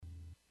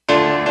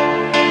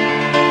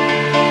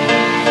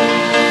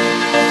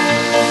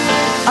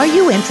Are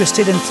you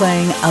interested in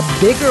playing a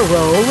bigger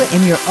role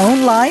in your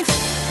own life?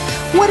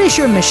 What is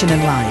your mission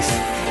in life?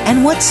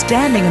 And what's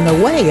standing in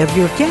the way of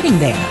your getting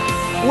there?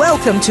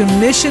 Welcome to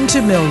Mission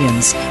to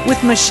Millions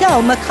with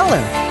Michelle McCullough.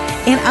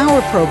 In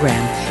our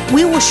program,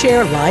 we will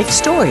share life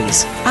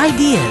stories,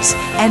 ideas,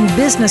 and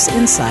business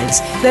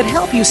insights that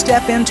help you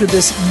step into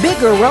this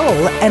bigger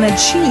role and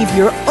achieve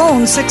your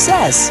own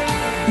success.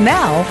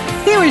 Now,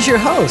 here is your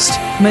host,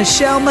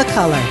 Michelle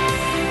McCullough.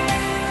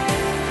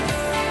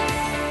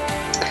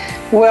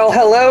 Well,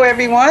 hello,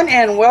 everyone,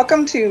 and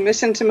welcome to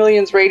Mission to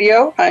Millions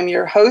Radio. I'm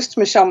your host,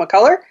 Michelle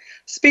McCullough,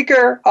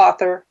 speaker,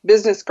 author,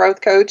 business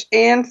growth coach,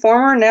 and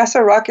former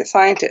NASA rocket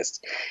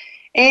scientist.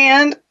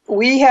 And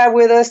we have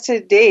with us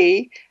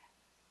today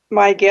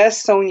my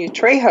guest, Sonia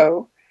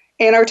Trejo,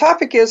 and our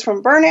topic is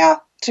From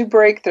Burnout to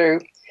Breakthrough,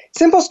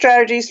 Simple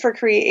Strategies for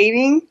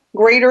Creating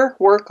Greater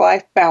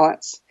Work-Life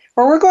Balance,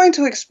 where we're going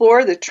to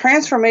explore the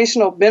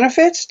transformational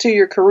benefits to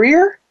your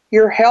career,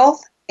 your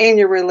health, and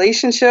your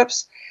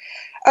relationships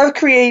of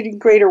creating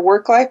greater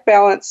work-life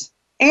balance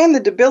and the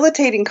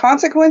debilitating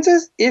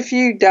consequences if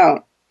you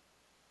don't.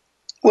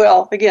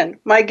 Well, again,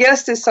 my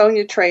guest is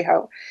Sonia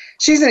Trejo.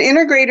 She's an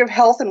integrative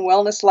health and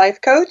wellness life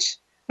coach,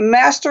 a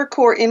master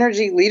core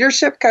energy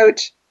leadership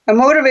coach, a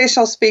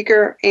motivational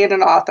speaker, and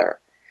an author.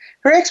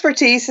 Her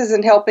expertise is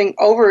in helping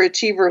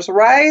overachievers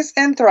rise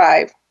and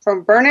thrive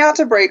from burnout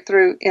to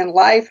breakthrough in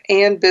life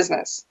and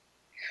business.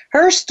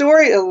 Her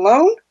story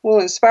alone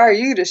will inspire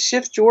you to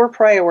shift your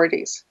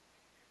priorities.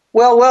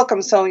 Well,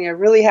 welcome, Sonia.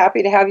 Really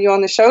happy to have you on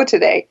the show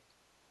today.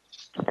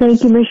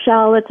 Thank you,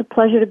 Michelle. It's a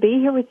pleasure to be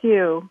here with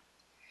you.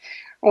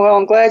 Well,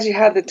 I'm glad you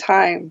had the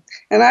time.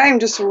 And I am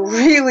just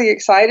really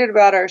excited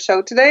about our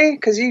show today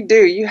because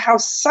you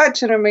have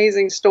such an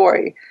amazing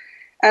story.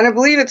 And I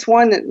believe it's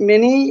one that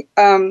many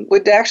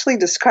would actually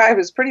describe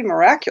as pretty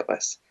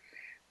miraculous.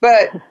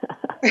 But,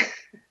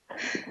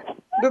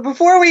 but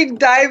before we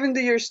dive into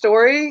your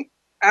story,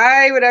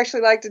 I would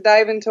actually like to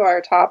dive into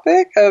our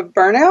topic of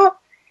burnout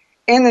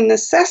and the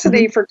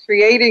necessity for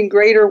creating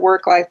greater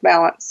work-life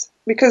balance.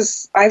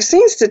 Because I've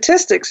seen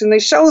statistics, and they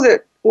show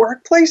that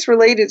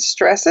workplace-related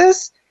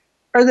stresses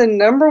are the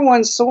number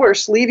one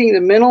source leading to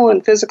mental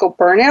and physical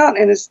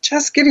burnout, and it's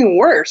just getting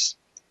worse.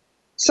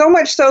 So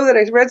much so that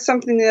I read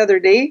something the other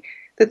day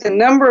that the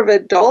number of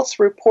adults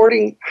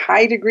reporting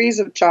high degrees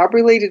of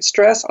job-related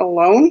stress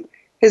alone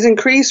has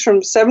increased from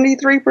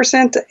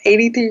 73% to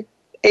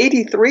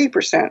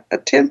 83%, a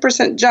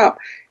 10% jump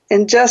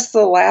in just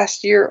the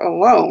last year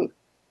alone.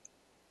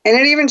 And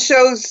it even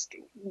shows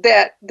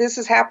that this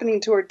is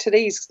happening to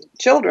today's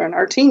children,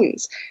 our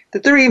teens,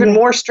 that they're even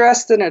more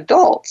stressed than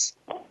adults.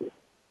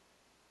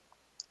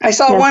 I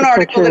saw one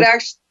article that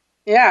actually,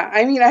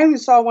 I even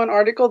saw one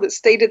article that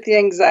stated the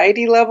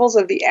anxiety levels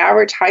of the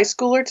average high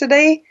schooler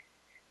today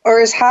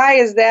are as high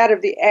as that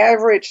of the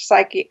average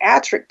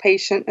psychiatric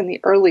patient in the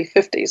early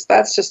 50s.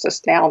 That's just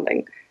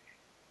astounding.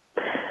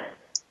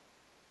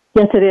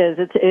 Yes, it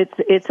is.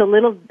 It's a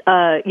little,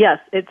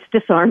 it's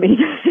disarming.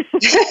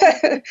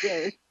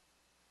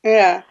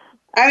 Yeah.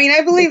 I mean,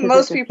 I believe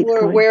most people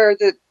are aware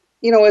that,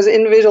 as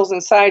individuals in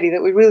society,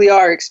 that we really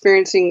are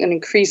experiencing an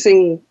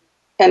increasing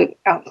and,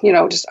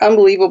 just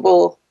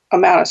unbelievable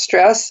amount of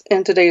stress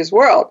in today's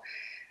world.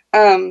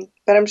 But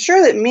I'm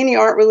sure that many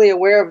aren't really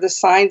aware of the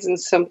signs and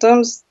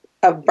symptoms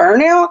of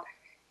burnout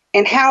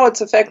and how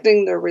it's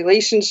affecting their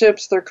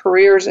relationships, their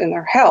careers, and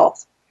their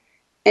health.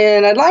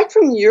 And I'd like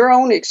from your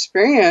own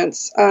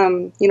experience,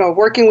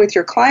 working with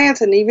your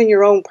clients and even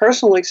your own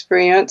personal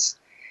experience,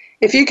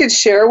 if you could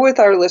share with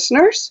our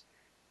listeners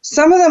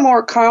some of the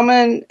more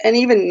common and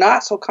even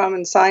not so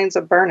common signs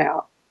of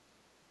burnout.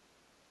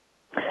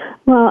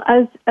 Well,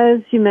 as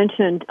you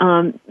mentioned,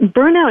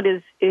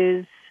 burnout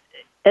is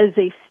as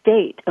a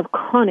state of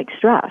chronic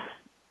stress.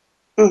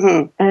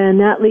 Mm-hmm. And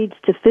that leads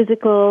to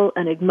physical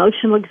and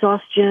emotional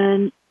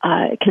exhaustion.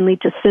 It can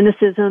lead to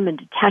cynicism and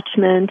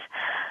detachment.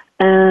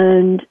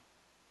 And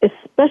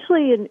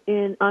especially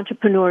in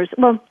entrepreneurs,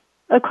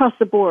 across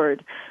the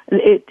board,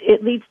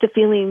 it leads to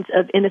feelings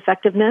of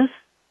ineffectiveness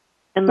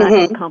and lack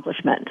of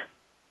accomplishment.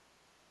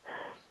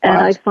 And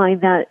I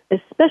find that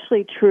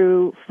especially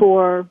true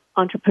for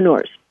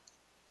entrepreneurs.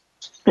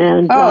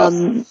 And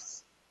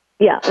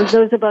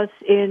those of us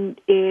and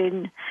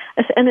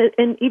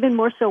even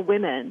more so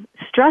women,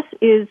 stress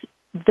is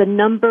the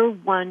number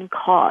one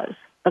cause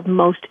of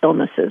most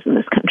illnesses in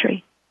this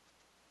country.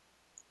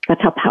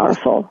 That's how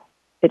powerful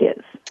it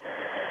is.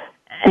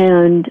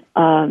 And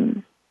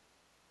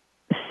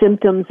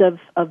symptoms of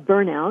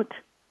burnout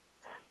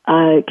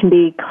can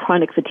be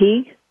chronic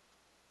fatigue,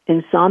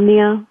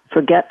 insomnia,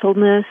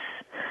 forgetfulness,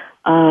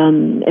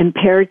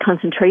 impaired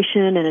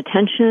concentration and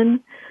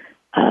attention.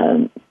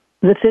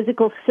 The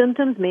physical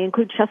symptoms may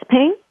include chest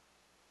pain,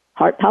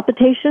 heart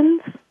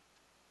palpitations,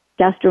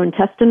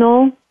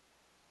 gastrointestinal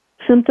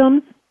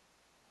symptoms,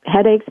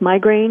 headaches,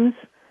 migraines.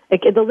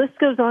 The list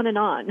goes on and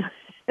on.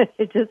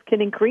 It just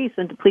can increase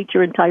and deplete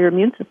your entire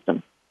immune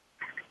system.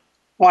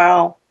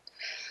 Wow.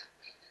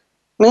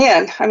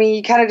 Man, I mean,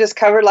 you kind of just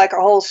covered like a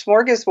whole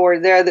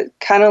smorgasbord there that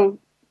kind of,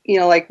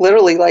 like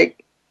literally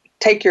like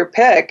take your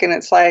pick, and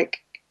it's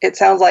like, it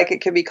sounds like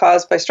it could be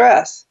caused by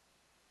stress.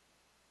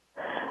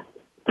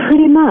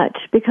 Pretty much,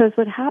 because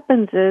what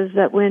happens is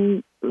that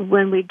when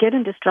we get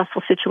into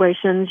stressful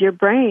situations, your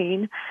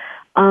brain's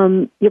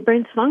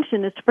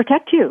function is to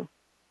protect you.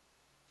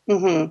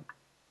 Mm-hmm.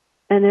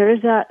 And there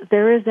is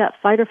that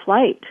fight or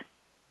flight.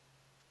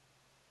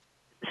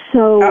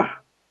 So,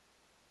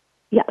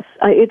 yes,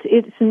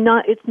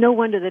 it's no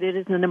wonder that it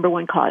is the number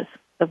one cause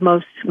of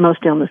most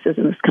illnesses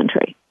in this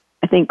country.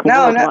 I think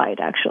worldwide,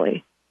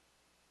 actually.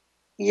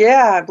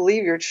 Yeah, I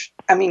believe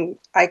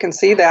I can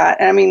see that.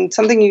 And I mean,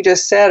 something you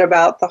just said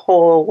about the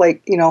whole,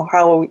 like,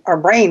 how our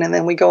brain, and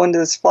then we go into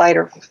this flight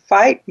or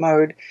fight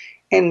mode.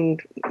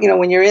 And,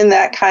 when you're in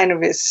that kind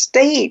of a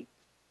state,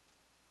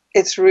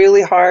 it's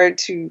really hard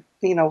to,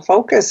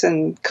 focus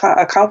and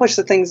accomplish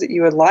the things that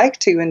you would like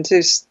to, and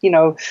just,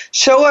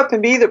 show up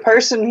and be the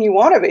person you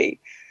want to be.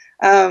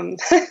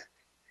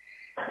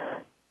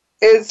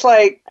 It's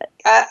like,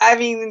 I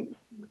mean,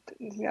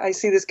 I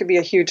see this could be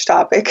a huge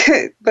topic,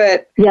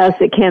 but yes,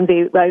 it can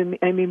be. I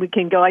mean, we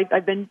can go.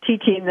 I've been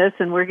teaching this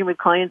and working with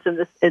clients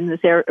in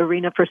this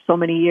arena for so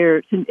many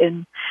years,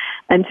 and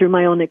through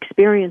my own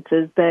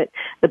experiences. But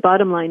the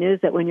bottom line is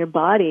that when your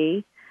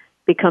body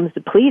becomes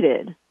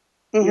depleted,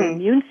 mm-hmm. your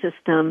immune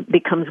system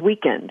becomes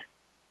weakened,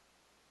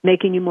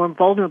 making you more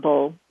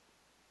vulnerable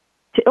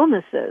to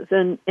illnesses.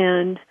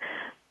 And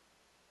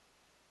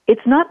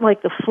it's not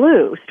like the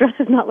flu. Stress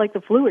is not like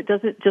the flu. It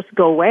doesn't just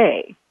go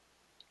away.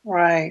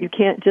 Right. You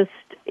can't just,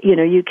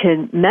 you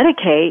can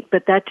medicate,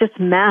 but that just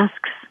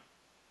masks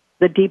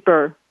the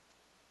deeper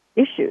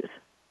issues.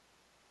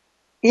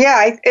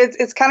 Yeah,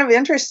 it's kind of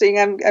interesting.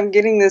 I'm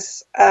getting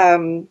this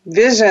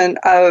vision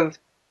of,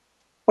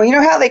 well, you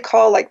know how they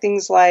call like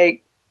things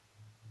like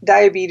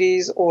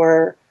diabetes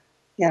or,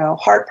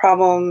 heart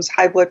problems,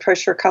 high blood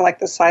pressure, kind of like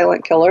the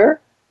silent killer.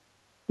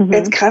 Mm-hmm.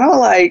 It's kind of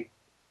like,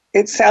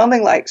 it's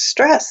sounding like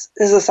stress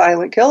is a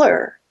silent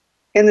killer,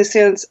 in the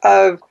sense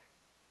of,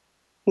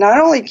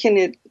 not only can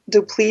it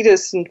deplete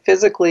us and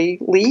physically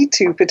lead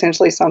to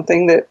potentially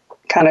something that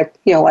kind of,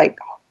 like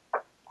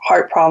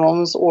heart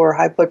problems or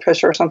high blood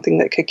pressure or something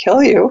that could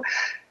kill you,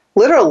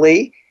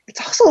 literally, it's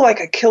also like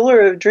a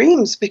killer of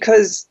dreams,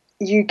 because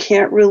you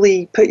can't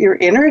really put your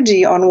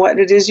energy on what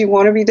it is you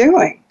want to be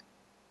doing.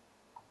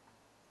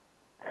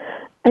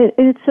 And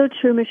it's so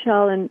true,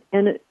 Michelle, and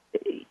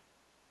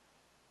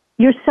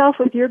yourself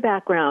with your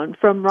background,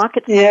 from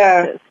rocket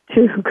scientist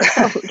to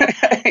coach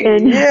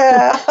and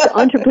to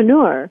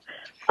entrepreneur.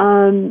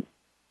 I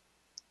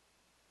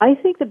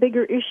think the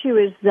bigger issue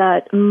is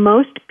that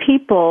most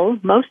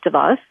of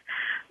us,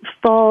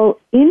 fall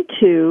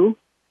into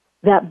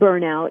that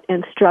burnout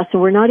and stress,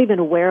 and we're not even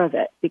aware of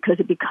it because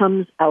it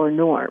becomes our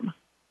norm.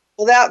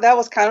 Well, that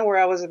was kind of where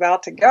I was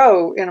about to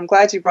go, and I'm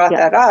glad you brought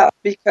that up,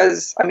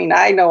 because, I mean,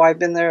 I know I've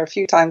been there a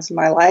few times in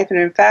my life, and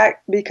in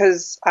fact,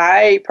 because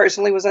I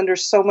personally was under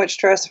so much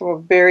stress from a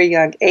very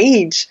young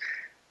age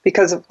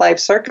because of life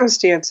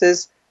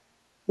circumstances,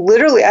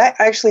 literally, I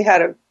actually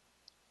had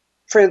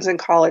friends in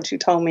college who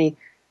told me,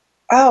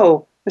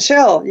 "Oh,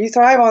 Michelle, you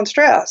thrive on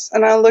stress."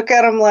 And I look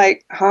at them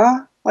like,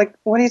 huh? Like,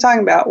 what are you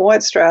talking about?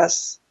 What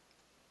stress?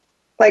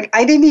 Like,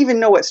 I didn't even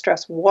know what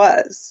stress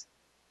was.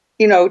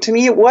 To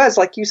me, it was,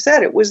 like you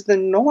said, it was the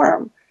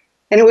norm.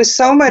 And it was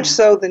so much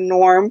so the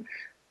norm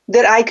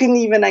that I didn't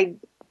even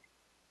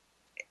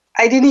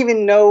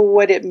know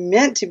what it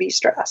meant to be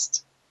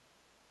stressed.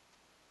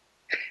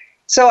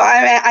 So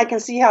I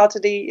can see how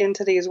in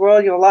today's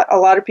world, a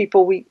lot of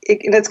people, and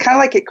it's kind of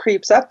like it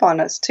creeps up on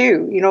us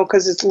too,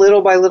 because it's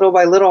little by little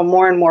by little,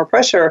 more and more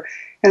pressure.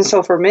 And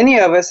so for many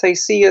of us, they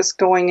see us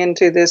going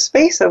into this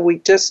space of, we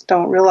just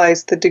don't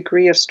realize the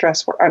degree of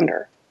stress we're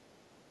under.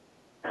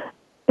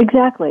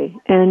 Exactly.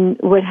 And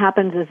what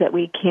happens is that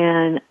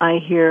I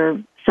hear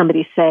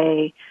somebody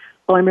say,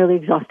 "Oh, I'm really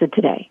exhausted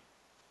today."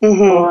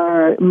 Mm-hmm.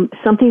 Or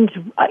something's,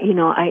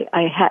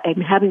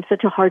 I'm having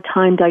such a hard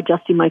time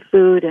digesting my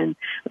food, and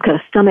I've got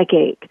a stomach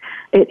ache.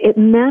 It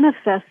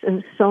manifests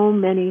in so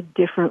many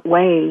different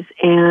ways.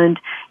 And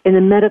in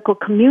the medical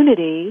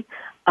community,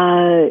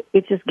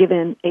 it's just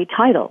given a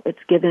title.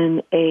 It's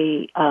given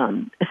a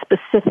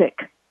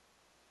specific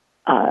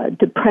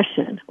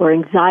depression or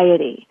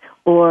anxiety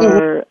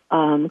or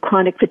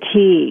chronic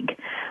fatigue,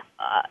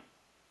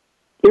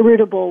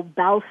 irritable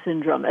bowel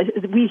syndrome.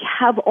 We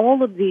have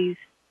all of these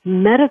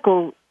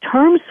medical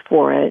terms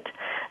for it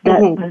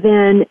that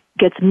then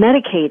gets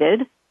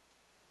medicated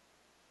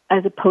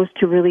as opposed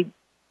to really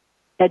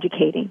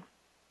educating.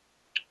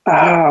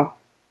 Oh,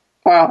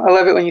 wow. I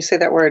love it when you say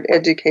that word,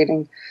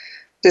 educating.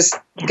 Just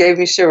gave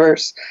me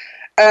shivers.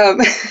 I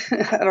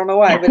don't know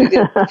why, but it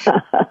did.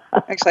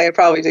 Actually, I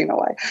probably do know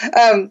why.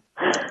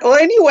 Well,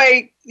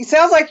 anyway, it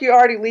sounds like you're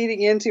already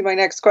leading into my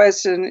next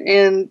question,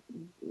 and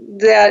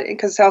that,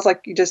 because it sounds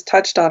like you just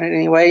touched on it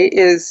anyway,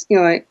 is,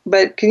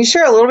 but can you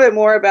share a little bit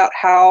more about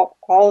how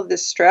all of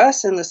this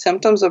stress and the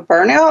symptoms of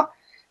burnout,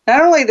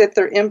 not only that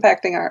they're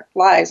impacting our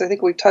lives, I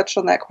think we've touched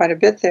on that quite a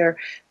bit there,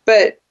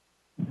 but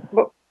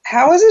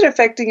how is it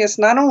affecting us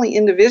not only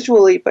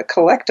individually, but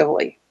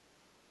collectively?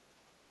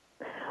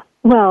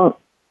 Well,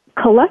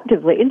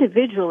 collectively,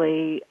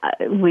 individually,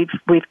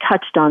 we've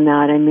touched on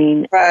that. I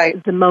mean,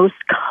 right. The most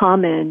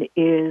common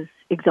is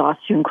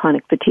exhaustion,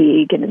 chronic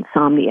fatigue, and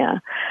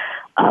insomnia,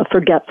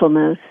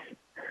 forgetfulness,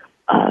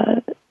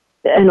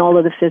 and all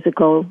of the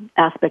physical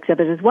aspects of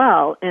it as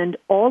well. And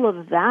all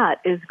of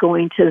that is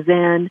going to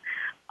then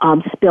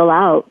spill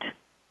out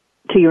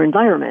to your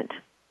environment.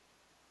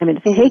 I mean,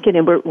 it's taken,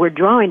 and we're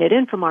drawing it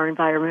in from our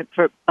environment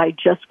by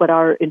just what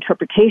our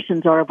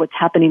interpretations are of what's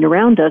happening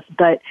around us.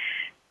 But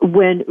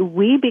when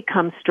we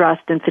become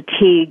stressed and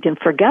fatigued and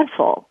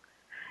forgetful,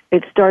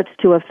 it starts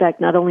to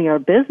affect not only our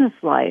business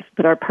life,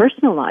 but our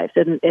personal lives.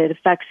 And it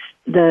affects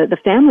the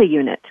family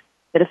unit.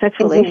 It affects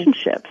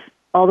relationships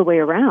all the way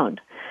around.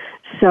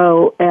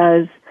 So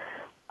as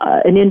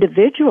an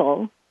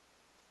individual,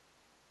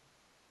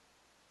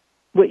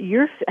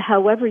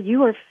 however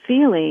you are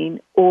feeling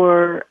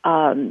or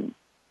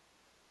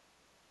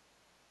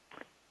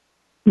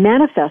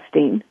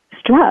manifesting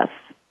stress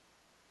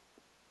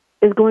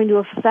is going to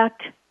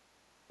affect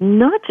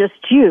not just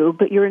you,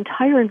 but your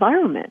entire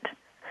environment.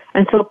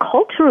 And so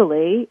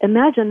culturally,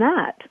 imagine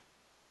that.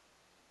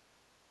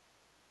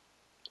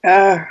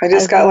 I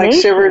just got like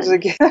shivers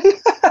again.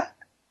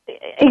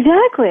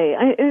 Exactly.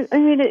 I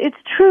mean, it's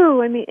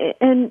true. I mean,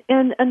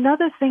 and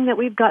another thing that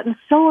we've gotten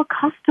so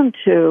accustomed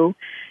to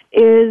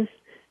is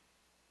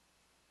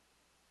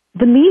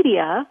the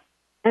media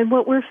and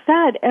what we're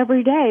fed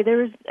every day.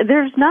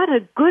 There's not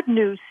a good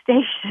news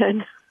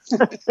station.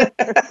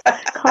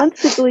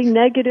 Constantly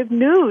negative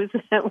news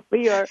that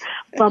we are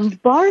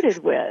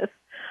bombarded with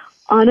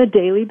on a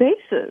daily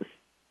basis.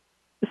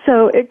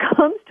 So it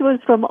comes to us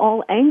from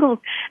all angles,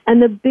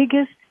 and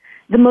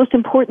the most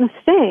important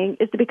thing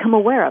is to become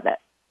aware of it.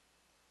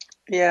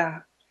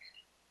 Yeah.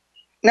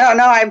 No,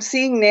 I'm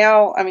seeing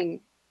now, I mean,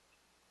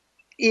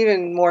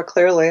 even more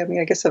clearly. I mean,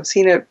 I guess I've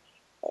seen it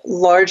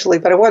largely,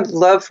 but I would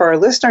love for our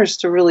listeners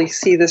to really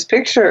see this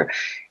picture.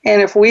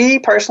 And if we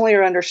personally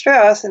are under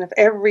stress, and if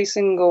every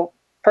single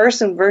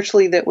person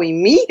virtually that we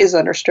meet is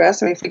under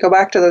stress, I mean, if we go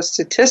back to those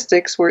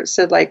statistics where it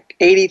said like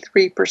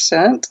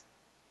 83%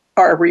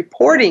 are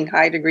reporting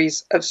high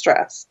degrees of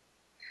stress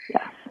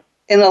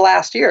in the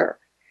last year.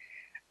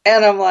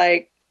 And I'm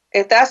like,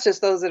 if that's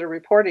just those that are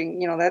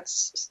reporting,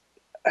 that's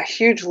a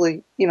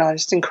hugely,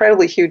 just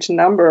incredibly huge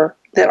number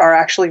that are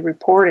actually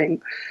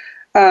reporting.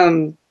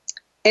 And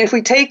if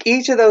we take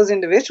each of those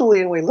individually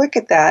and we look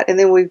at that and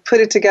then we put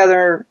it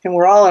together and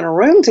we're all in a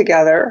room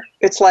together,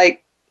 it's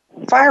like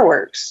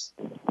fireworks,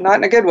 not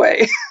in a good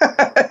way.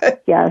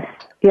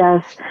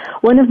 Yes.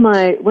 One of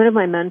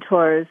my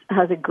mentors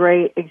has a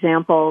great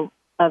example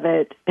of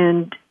it,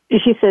 and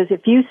she says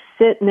if you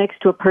sit next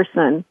to a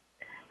person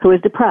who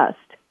is depressed,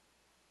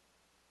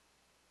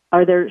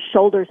 are their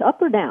shoulders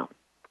up or down?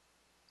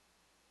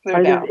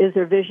 Down. Is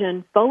their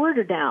vision forward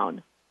or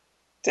down?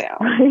 Down.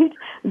 Right?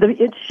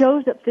 It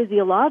shows up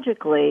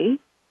physiologically,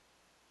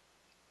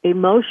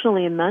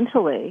 emotionally, and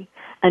mentally.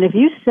 And if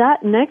you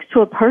sat next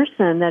to a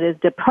person that is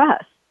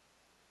depressed,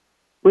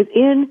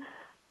 within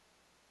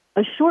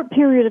a short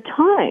period of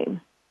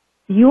time,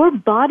 your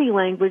body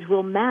language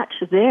will match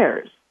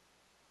theirs.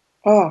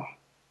 Oh.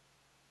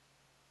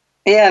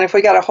 Yeah, and if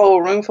we got a whole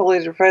room full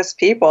of depressed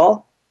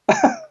people.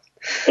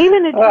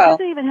 It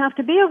doesn't even have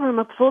to be a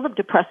room full of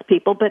depressed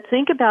people, but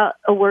think about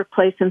a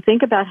workplace and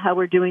think about how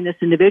we're doing this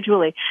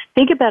individually.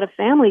 Think about a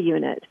family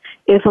unit.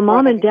 If a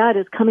mom and dad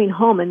is coming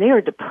home and they are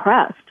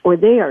depressed or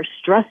they are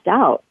stressed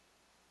out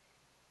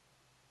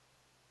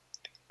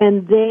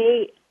and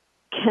they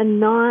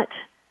cannot,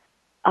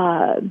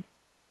 they're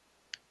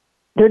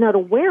not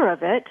aware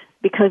of it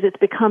because it's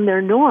become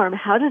their norm,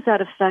 how does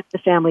that affect the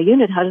family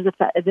unit? How does it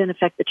then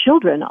affect the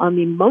children? I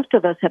mean, most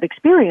of us have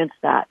experienced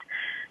that.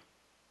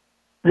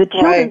 The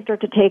children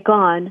start to take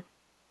on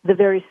the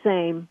very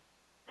same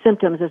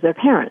symptoms as their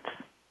parents.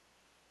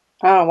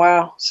 Oh,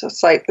 wow. So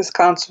it's like this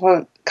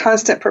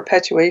constant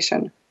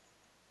perpetuation.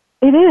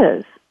 It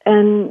is.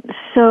 And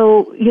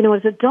so,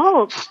 as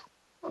adults,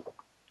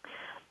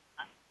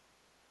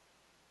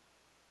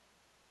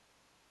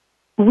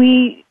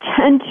 we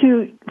tend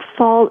to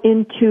fall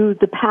into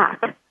the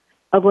pack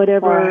of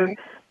whatever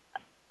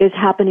is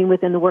happening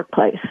within the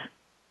workplace.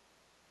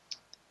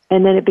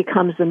 And then it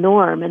becomes the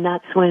norm, and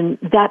that's when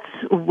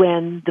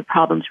the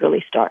problems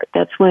really start.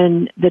 That's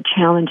when the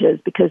challenges,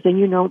 because then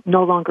you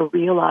no longer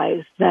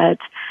realize that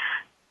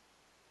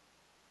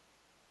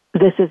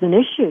this is an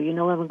issue. You're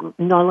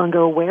no longer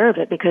aware of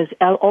it because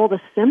all the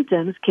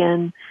symptoms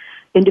can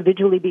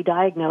individually be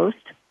diagnosed,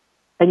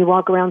 and you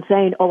walk around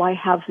saying, oh, I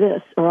have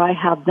this, or I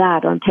have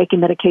that, or I'm taking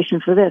medication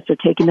for this, or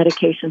taking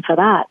medication for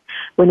that,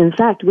 when in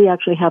fact we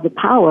actually have the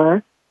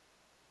power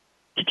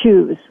to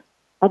choose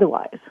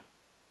otherwise.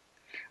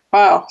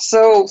 Wow.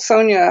 So,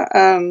 Sonia,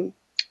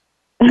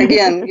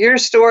 again, your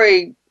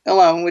story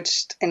alone,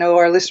 which I know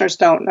our listeners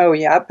don't know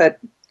yet, but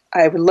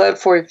I would love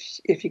for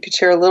if you could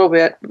share a little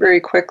bit very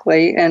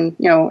quickly. And,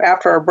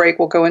 after our break,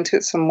 we'll go into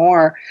it some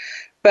more.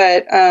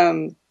 But,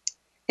 in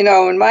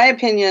my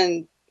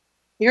opinion,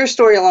 your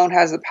story alone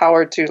has the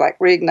power to like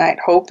reignite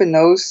hope in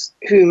those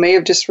who may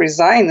have just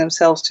resigned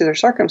themselves to their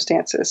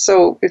circumstances.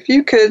 So if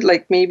you could,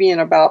 like maybe in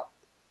about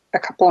a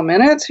couple of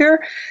minutes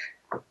here,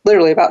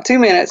 literally about 2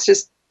 minutes,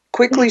 just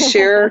quickly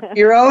share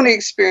your own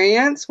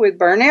experience with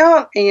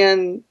burnout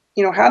and,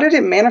 how did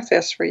it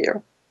manifest for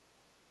you?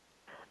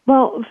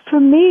 Well, for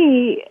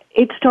me,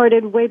 it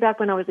started way back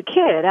when I was a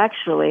kid,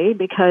 actually,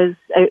 because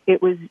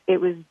it was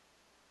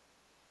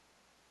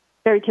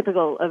very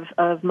typical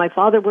of my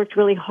father worked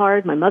really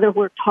hard, my mother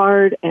worked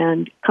hard,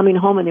 and coming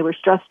home and they were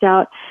stressed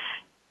out.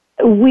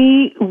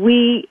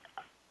 We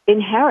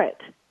inherit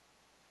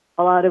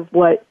a lot of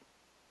what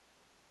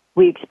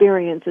we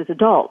experience as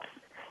adults.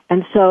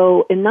 And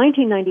so in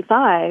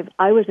 1995,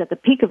 I was at the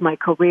peak of my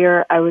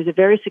career. I was a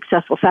very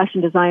successful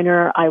fashion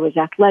designer. I was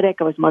athletic.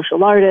 I was a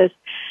martial artist.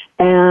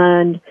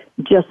 And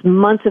just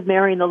months of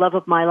marrying the love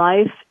of my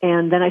life.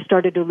 And then I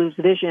started to lose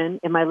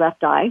vision in my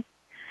left eye.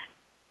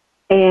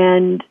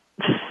 And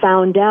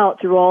found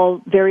out through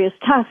all various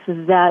tests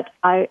that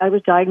I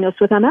was diagnosed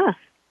with MS.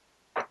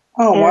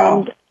 Oh,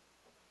 wow.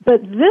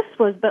 But I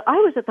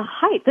was at the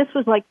height. This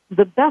was like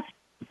the best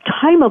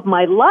time of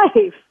my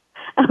life.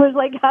 I was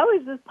like, how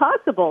is this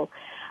possible?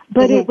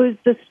 But it was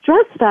the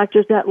stress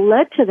factors that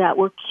led to that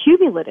were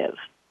cumulative.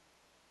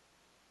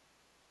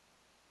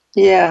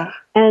 Yeah.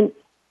 And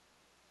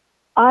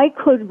I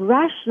could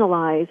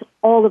rationalize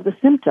all of the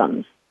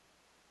symptoms.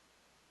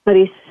 But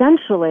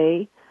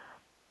essentially,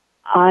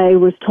 I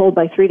was told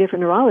by 3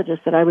 different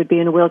neurologists that I would be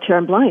in a wheelchair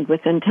and blind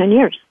within 10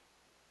 years.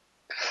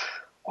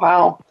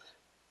 Wow.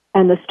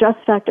 And the stress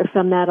factor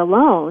from that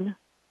alone,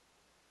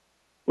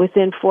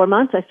 within 4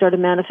 months, I started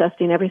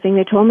manifesting everything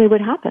they told me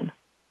would happen.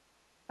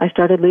 I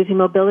started losing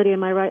mobility in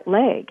my right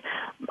leg.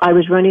 I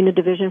was running a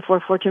Division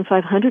 4 Fortune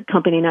 500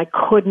 company, and I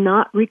could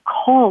not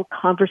recall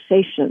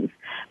conversations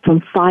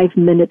from 5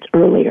 minutes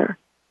earlier.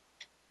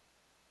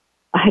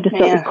 I had to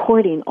start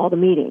recording all the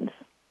meetings.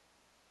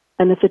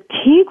 And the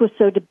fatigue was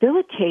so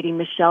debilitating,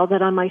 Michelle,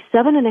 that on my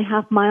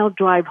 7.5-mile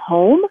drive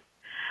home,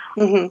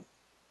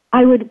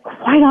 I would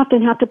quite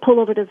often have to pull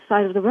over to the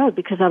side of the road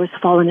because I was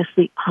falling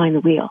asleep behind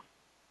the wheel.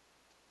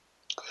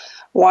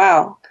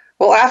 Wow.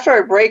 Well, after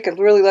our break, I'd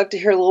really love to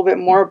hear a little bit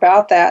more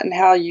about that and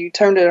how you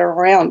turned it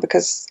around,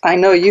 because I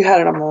know you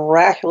had a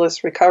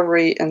miraculous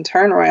recovery and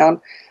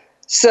turnaround.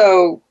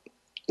 So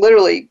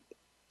literally,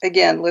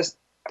 again,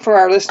 for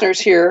our listeners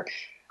here,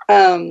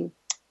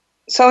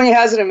 Sonia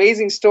has an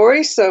amazing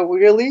story, so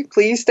really,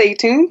 please stay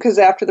tuned, because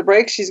after the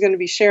break, she's going to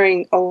be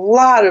sharing a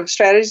lot of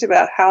strategies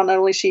about how not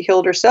only she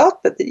healed herself,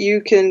 but that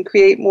you can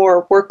create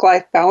more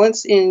work-life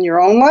balance in your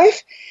own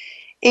life.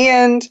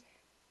 And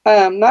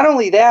not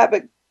only that,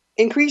 but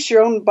increase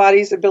your own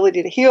body's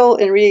ability to heal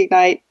and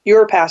reignite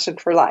your passion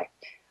for life.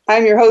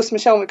 I'm your host,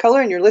 Michelle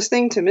McCullough, and you're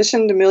listening to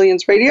Mission to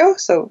Millions Radio,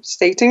 so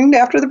stay tuned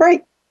after the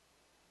break.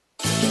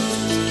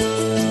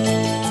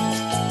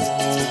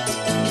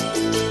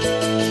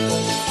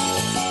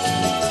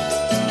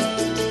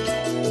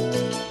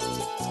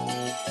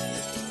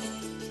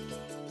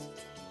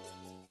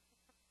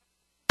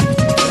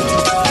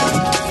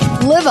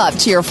 Live up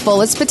to your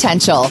fullest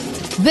potential.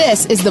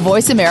 This is the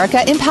Voice America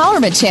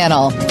Empowerment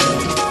Channel.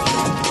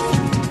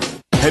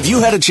 Have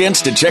you had a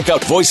chance to check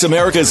out Voice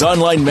America's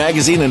online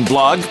magazine and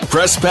blog,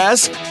 Press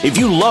Pass? If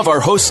you love our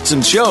hosts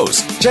and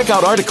shows, check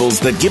out articles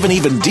that give an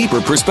even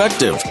deeper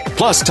perspective.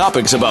 Plus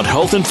topics about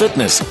health and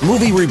fitness,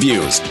 movie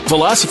reviews,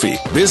 philosophy,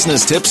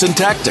 business tips and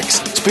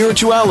tactics,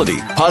 spirituality,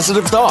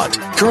 positive thought,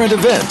 current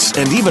events,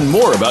 and even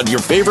more about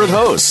your favorite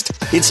host.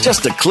 It's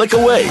just a click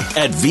away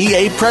at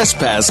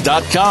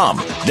vapresspass.com.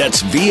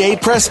 That's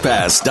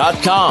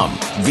vapresspass.com.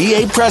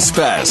 VA Press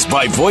Pass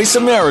by Voice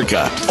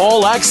America.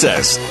 All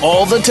access,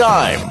 all the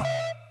time.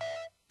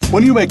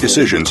 When you make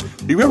decisions,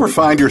 do you ever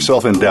find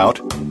yourself in doubt?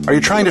 Are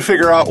you trying to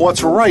figure out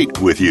what's right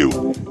with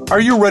you? Are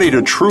you ready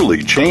to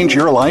truly change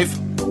your life?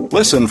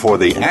 Listen for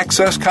the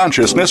Access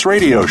Consciousness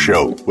radio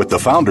show with the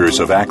founders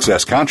of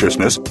Access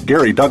Consciousness,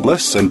 Gary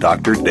Douglas and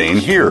Dr. Dane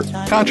Heer.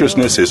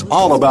 Consciousness is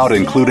all about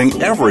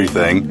including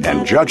everything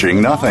and judging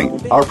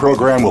nothing. Our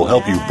program will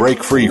help you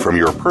break free from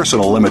your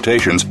personal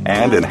limitations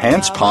and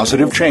enhance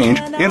positive change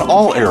in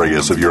all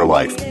areas of your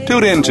life.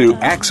 Tune in to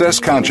Access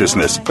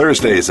Consciousness,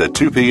 Thursdays at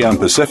 2 p.m.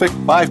 Pacific,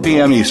 5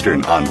 p.m.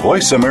 Eastern on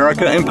Voice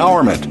America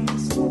Empowerment.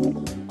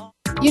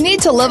 You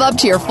need to live up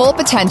to your full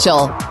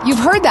potential. You've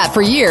heard that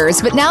for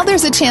years, but now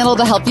there's a channel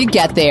to help you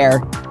get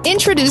there.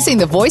 Introducing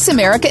the Voice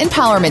America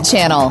Empowerment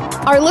Channel.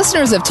 Our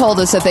listeners have told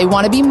us that they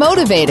want to be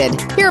motivated,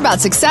 hear about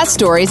success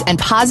stories, and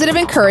positive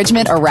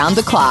encouragement around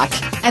the clock.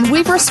 And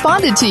we've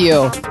responded to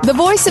you. The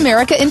Voice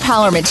America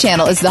Empowerment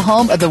Channel is the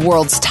home of the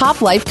world's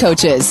top life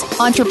coaches,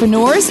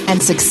 entrepreneurs,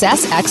 and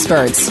success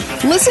experts.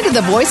 Listen to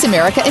the Voice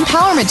America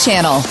Empowerment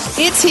Channel.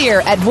 It's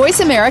here at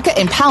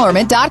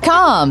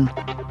voiceamericaempowerment.com.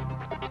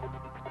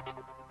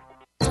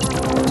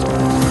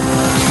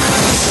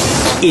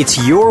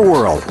 It's your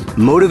world.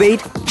 Motivate,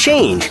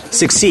 change,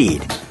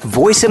 succeed.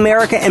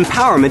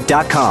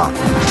 VoiceAmericaEmpowerment.com.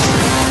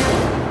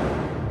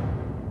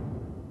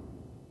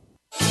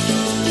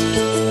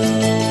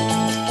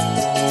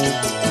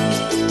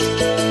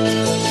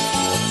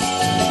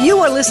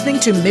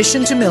 listening to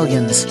Mission to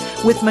Millions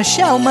with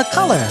Michelle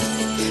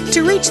McCullough.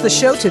 To reach the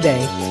show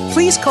today,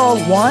 please call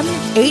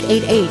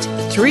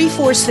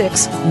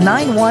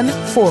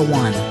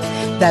 1-888-346-9141.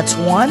 That's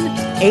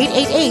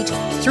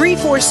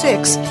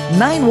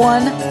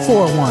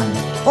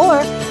 1-888-346-9141.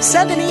 Or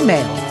send an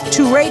email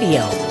to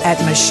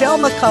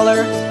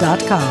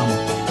radio@michellemccullough.com.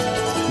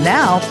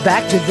 Now,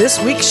 back to this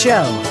week's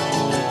show.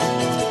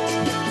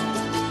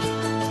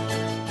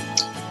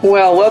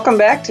 Well, welcome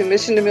back to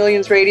Mission to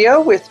Millions Radio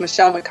with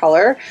Michelle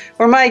McCullough,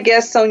 where my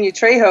guest Sonia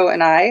Trejo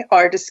and I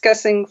are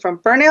discussing From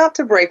Burnout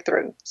to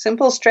Breakthrough,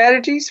 simple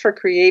strategies for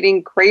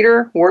creating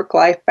greater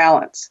work-life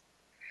balance.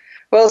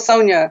 Well,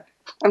 Sonia,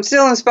 I'm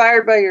still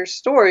inspired by your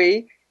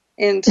story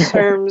in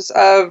terms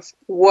of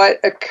what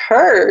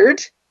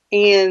occurred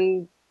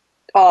and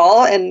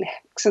all, and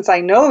since I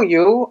know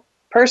you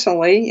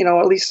personally,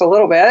 at least a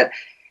little bit,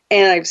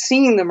 and I've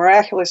seen the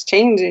miraculous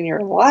change in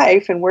your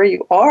life and where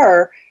you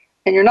are,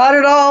 and you're not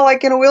at all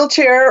like in a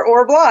wheelchair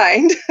or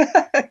blind.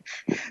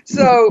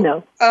 So,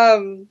 no.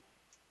 I'm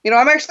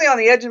actually on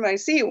the edge of my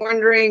seat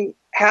wondering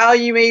how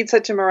you made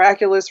such a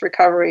miraculous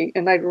recovery.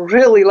 And I'd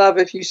really love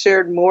if you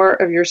shared more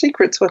of your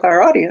secrets with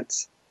our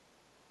audience.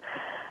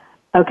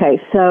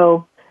 Okay,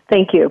 so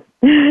thank you.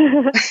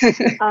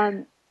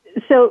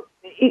 So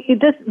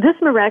this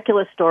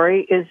miraculous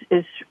story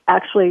is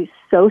actually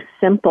so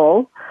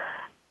simple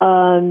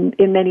in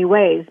many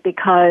ways,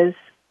 because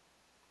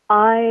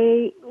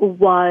I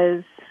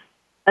was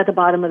at the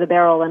bottom of the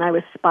barrel and I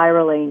was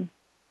spiraling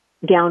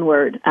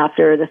downward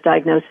after this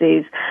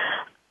diagnosis,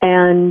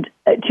 and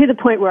to the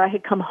point where I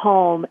had come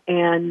home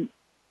and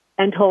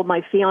told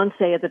my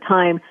fiance at the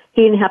time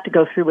he didn't have to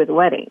go through with the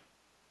wedding.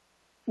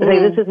 Say,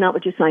 this is not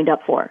what you signed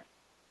up for.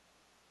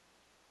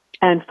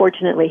 And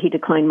fortunately, he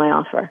declined my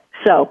offer.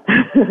 So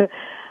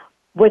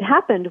what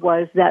happened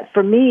was that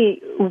for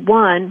me,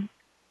 one,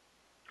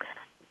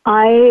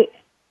 I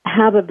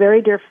have a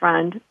very dear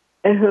friend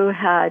who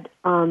had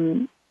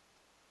gone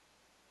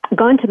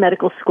to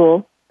medical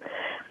school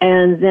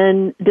and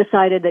then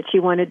decided that she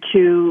wanted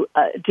to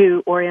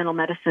do Oriental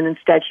medicine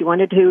instead. She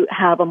wanted to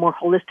have a more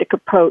holistic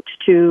approach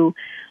to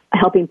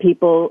helping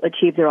people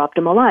achieve their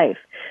optimal life.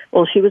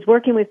 Well, she was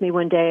working with me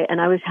one day, and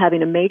I was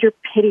having a major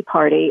pity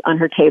party on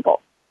her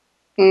table.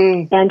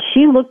 And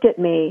she looked at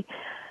me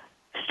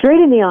straight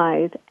in the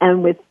eyes,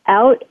 and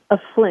without a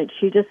flinch,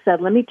 she just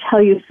said, "Let me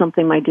tell you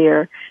something, my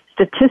dear.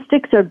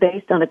 Statistics are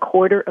based on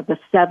 1/4 of the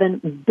 7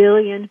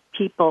 billion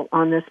people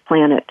on this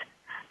planet.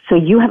 So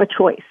you have a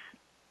choice.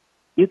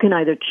 You can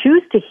either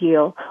choose to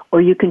heal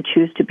or you can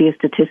choose to be a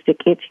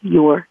statistic. It's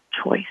your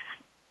choice."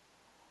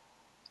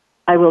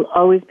 I will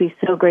always be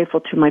so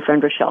grateful to my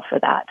friend Rochelle for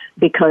that,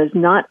 because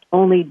not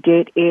only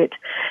did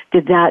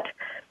that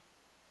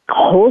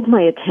hold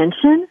my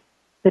attention,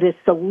 but it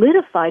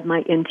solidified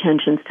my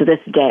intentions to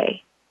this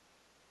day.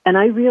 And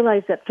I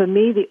realized that for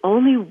me, the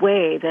only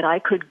way that I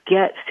could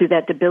get through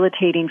that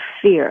debilitating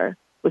fear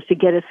was to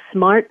get as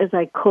smart as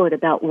I could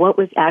about what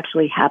was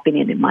actually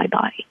happening in my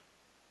body.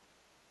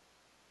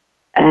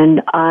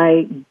 And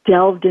I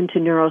delved into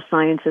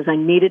neurosciences. I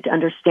needed to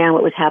understand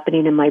what was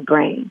happening in my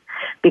brain.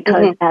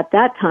 Because at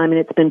that time, and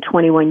it's been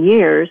 21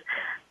 years,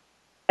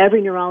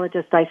 every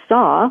neurologist I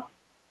saw,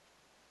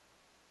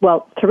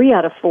 well, 3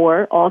 out of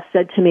 4 all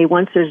said to me,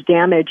 once there's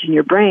damage in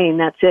your brain,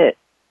 that's it.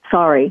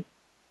 Sorry.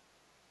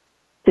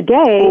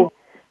 Today,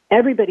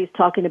 everybody's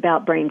talking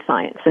about brain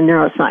science and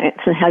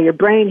neuroscience and how your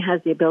brain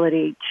has the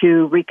ability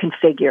to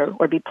reconfigure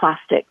or be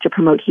plastic to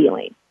promote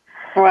healing.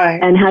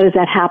 Right. And how does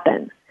that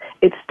happen?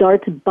 It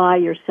starts by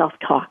your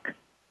self-talk.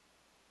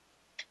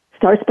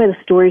 Starts by the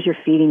stories you're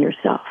feeding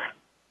yourself.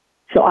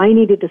 So I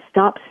needed to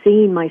stop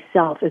seeing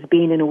myself as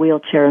being in a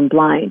wheelchair and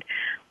blind.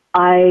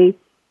 I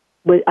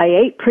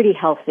ate pretty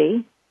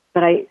healthy,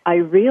 but I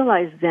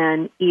realized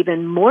then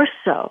even more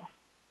so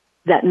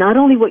that not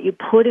only what you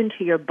put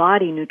into your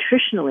body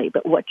nutritionally,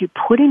 but what you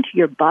put into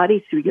your body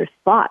through your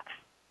thoughts,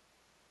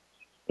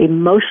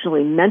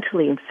 emotionally,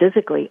 mentally, and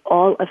physically,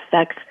 all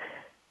affects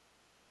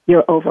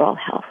your overall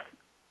health.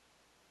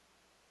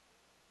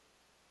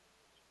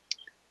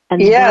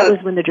 And that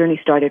was when the journey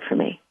started for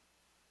me.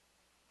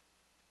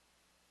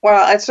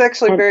 Wow, it's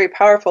actually very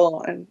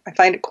powerful, and I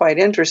find it quite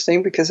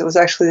interesting because it was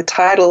actually the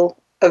title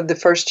of the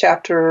first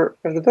chapter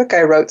of the book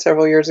I wrote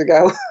several years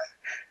ago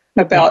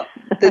about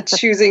the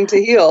choosing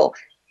to heal.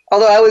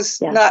 Although I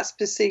was not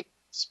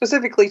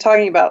specifically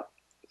talking about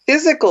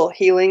physical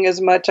healing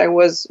as much, I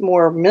was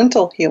more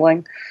mental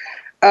healing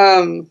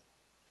from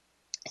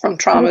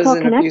traumas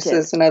and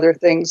abuses and other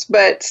things.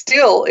 But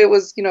still, it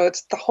was,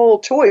 it's the whole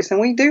choice, and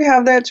we do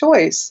have that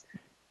choice.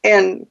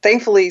 And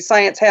thankfully,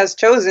 science has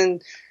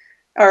chosen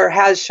or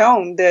has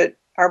shown that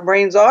our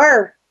brains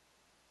are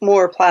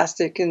more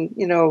plastic and,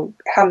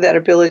 have that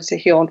ability to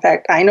heal. In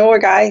fact, I know a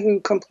guy who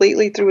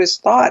completely through his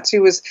thoughts, he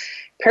was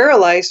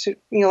paralyzed,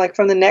 like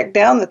from the neck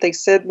down, that they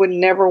said would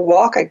never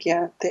walk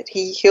again, that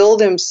he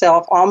healed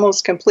himself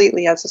almost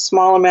completely, has a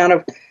small amount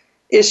of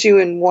issue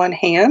in one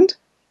hand,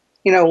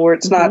 where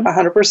it's not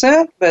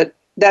 100%, but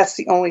that's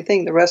the only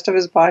thing. The rest of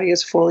his body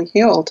is fully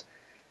healed.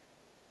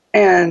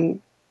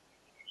 And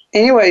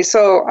Anyway,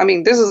 so, I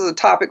mean, this is a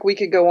topic we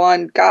could go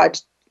on, God,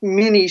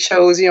 many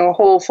shows, a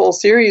whole full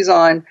series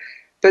on.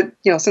 But,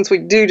 since we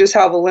do just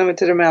have a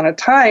limited amount of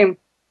time,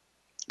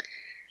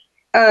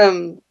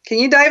 can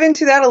you dive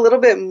into that a little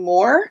bit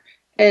more?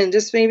 And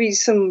just maybe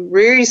some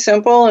really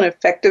simple and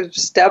effective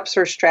steps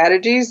or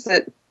strategies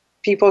that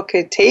people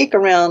could take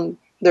around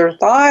their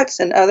thoughts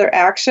and other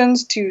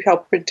actions to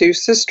help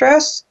reduce the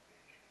stress,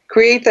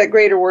 create that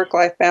greater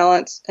work-life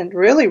balance, and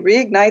really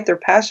reignite their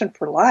passion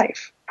for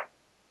life.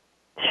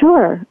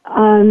 Sure.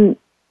 The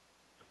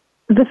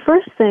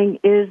first thing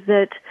is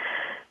that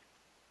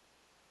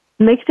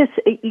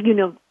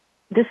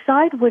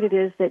decide what it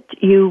is that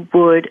you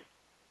would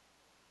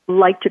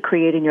like to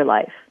create in your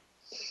life.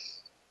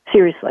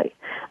 Seriously.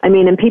 I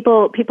mean, and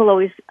people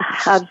always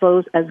have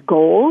those as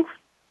goals,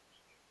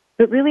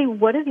 but really,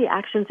 what are the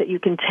actions that you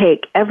can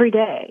take every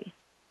day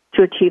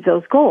to achieve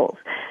those goals?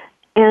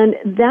 And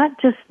that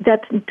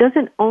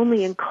doesn't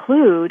only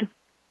include,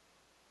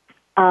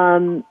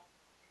 it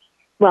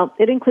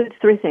includes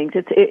three things.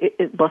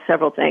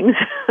 Several things.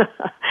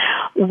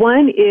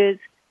 One is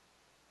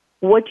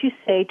what you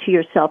say to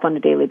yourself on a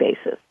daily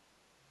basis.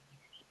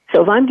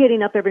 So if I'm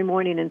getting up every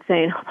morning and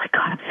saying, "Oh my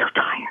God, I'm so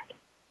tired,"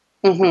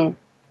 mm-hmm.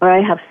 or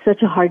 "I have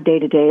such a hard day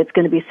today. It's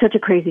going to be such a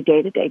crazy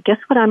day today." Guess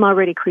what? I'm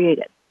already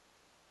created.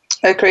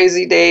 A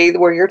crazy day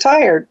where you're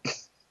tired.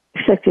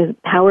 Except the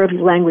power of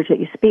the language that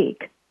you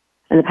speak.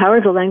 And the power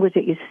of the language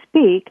that you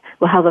speak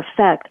will have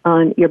effect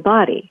on your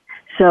body.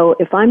 So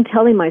if I'm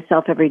telling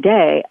myself every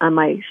day,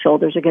 my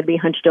shoulders are going to be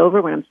hunched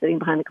over when I'm sitting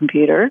behind the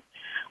computer,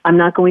 I'm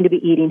not going to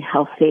be eating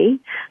healthy.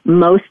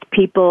 Most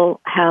people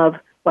have,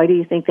 why do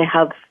you think they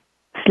have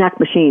snack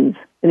machines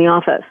in the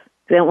office?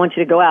 They don't want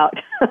you to go out.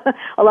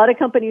 A lot of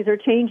companies are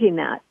changing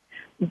that.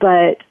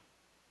 But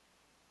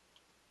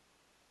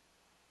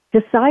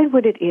decide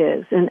what it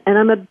is. And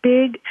I'm a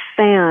big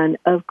fan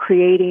of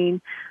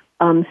creating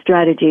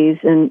strategies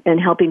and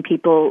helping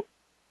people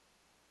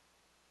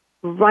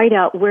write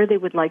out where they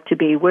would like to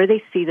be, where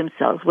they see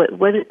themselves, what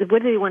do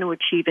they want to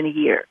achieve in a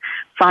year,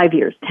 5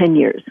 years, 10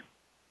 years.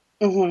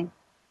 Mm-hmm.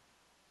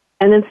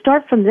 And then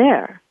start from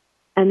there.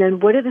 And then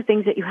what are the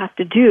things that you have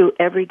to do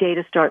every day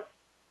to start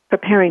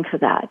preparing for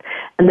that?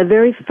 And the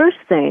very first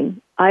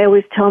thing I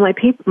always tell my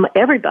people,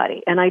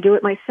 everybody, and I do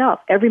it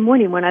myself, every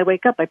morning when I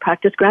wake up, I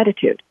practice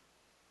gratitude.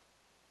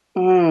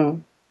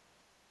 Mm.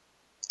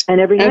 And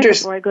every night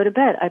before I go to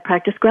bed, I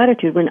practice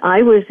gratitude. When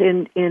I was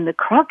in the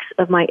crux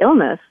of my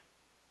illness,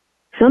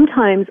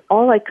 sometimes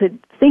all I could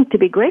think to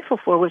be grateful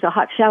for was a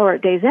hot shower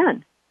at day's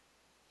end.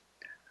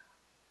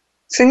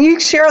 So can you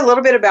share a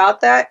little bit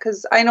about that?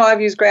 Because I know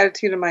I've used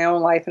gratitude in my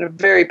own life in a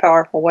very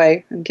powerful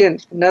way. Again,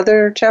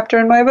 another chapter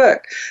in my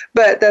book,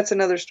 but that's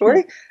another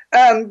story.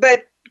 Mm-hmm.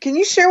 But can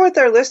you share with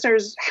our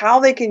listeners how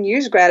they can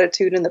use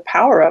gratitude and the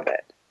power of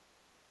it?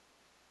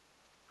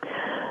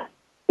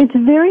 It's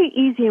very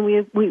easy, and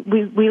we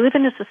live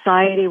in a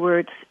society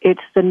where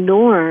it's the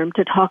norm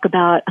to talk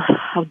about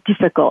how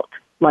difficult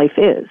life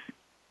is,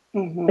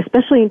 mm-hmm.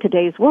 especially in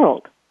today's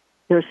world.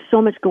 There's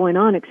so much going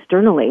on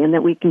externally, and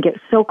that we can get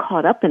so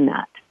caught up in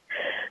that.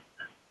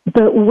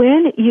 But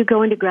when you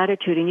go into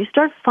gratitude and you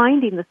start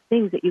finding the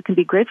things that you can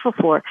be grateful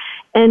for,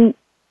 and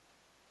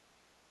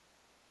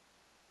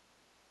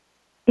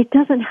it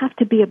doesn't have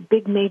to be a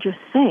big major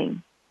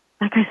thing.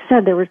 Like I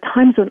said, there were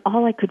times when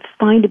all I could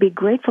find to be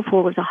grateful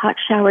for was a hot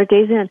shower at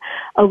day's end,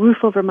 a roof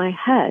over my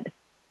head.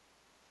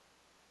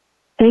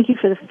 Thank you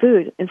for the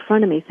food in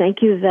front of me.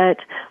 Thank you that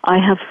I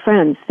have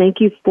friends.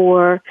 Thank you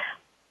for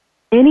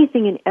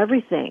anything and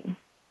everything.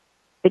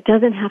 It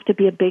doesn't have to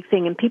be a big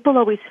thing. And people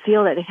always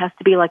feel that it has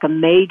to be like a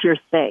major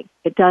thing.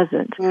 It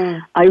doesn't.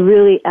 Mm. I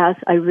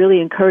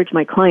really encourage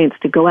my clients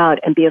to go out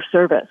and be of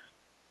service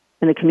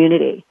in the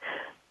community.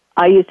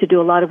 I used to do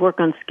a lot of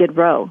work on Skid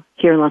Row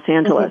here in Los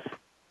Angeles. Mm-hmm.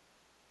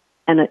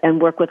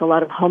 And work with a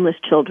lot of homeless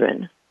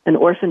children and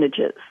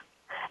orphanages.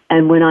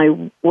 And when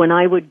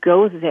I would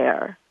go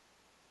there,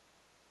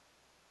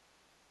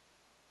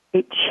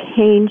 it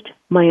changed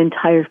my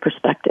entire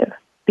perspective,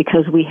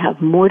 because we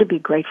have more to be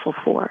grateful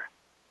for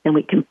than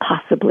we can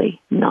possibly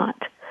not.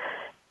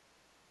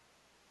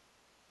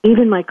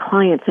 Even my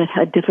clients that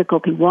had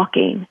difficulty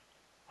walking,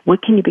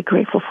 what can you be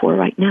grateful for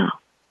right now?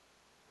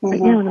 Mm-hmm.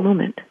 Right now in the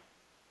moment.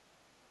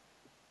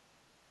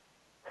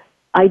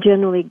 I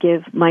generally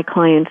give my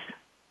clients,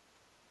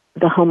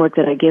 the homework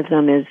that I give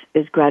them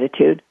is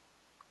gratitude.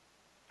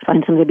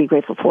 Find something to be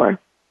grateful for.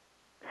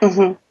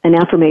 Mm-hmm. An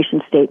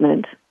affirmation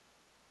statement.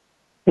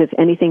 If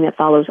anything that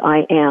follows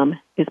I am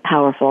is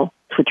powerful,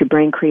 it's what your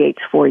brain creates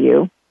for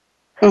you.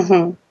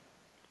 Mm-hmm.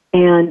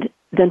 And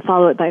then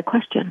follow it by a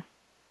question.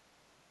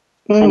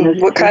 And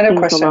those what kind of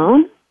question?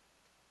 Alone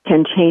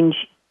can change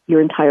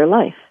your entire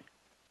life.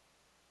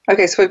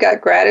 Okay, so we've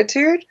got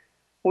gratitude.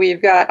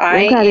 We've got I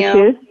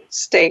am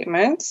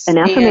statements. An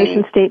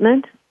affirmation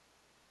statement.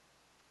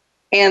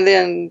 And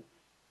then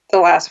the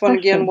last one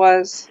again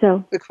was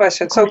the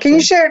question. So can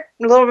you share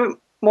a little bit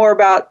more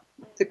about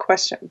the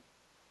question?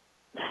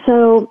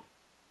 So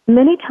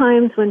many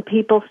times when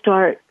people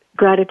start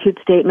gratitude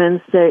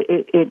statements,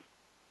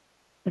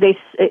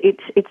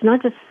 it's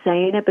not just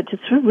saying it, but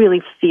just sort of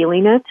really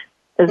feeling it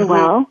as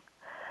well.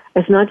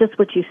 It's not just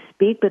what you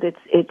speak, but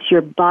it's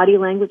your body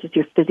language, it's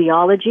your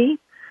physiology,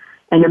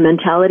 and your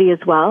mentality as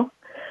well.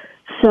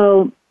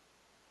 So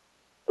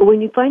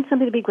when you find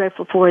something to be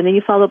grateful for, and then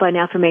you follow by an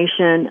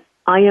affirmation,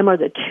 I am are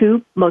the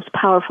two most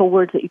powerful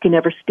words that you can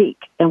ever speak.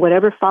 And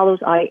whatever follows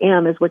I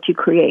am is what you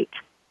create.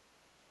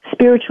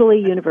 Spiritually,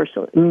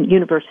 universally.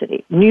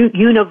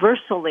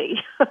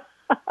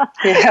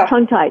 Yeah.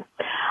 Tongue-tied.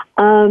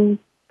 And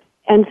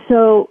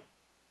so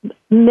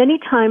many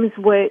times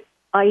what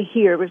I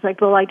hear was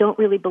like, well, I don't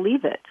really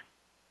believe it.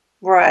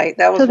 Right.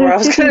 That was so where I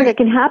was there's two things that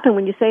can happen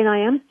when you say an I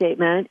am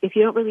statement. If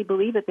you don't really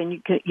believe it,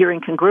 then you're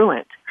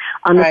incongruent.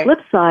 On the flip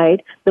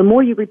side, the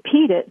more you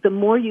repeat it, the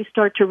more you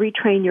start to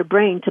retrain your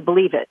brain to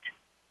believe it.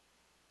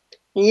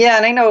 Yeah,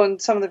 and I know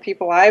some of the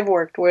people I've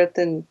worked with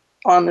and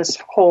on this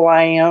whole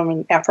I am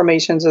and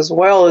affirmations as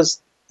well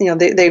is,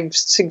 they've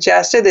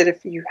suggested that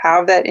if you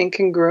have that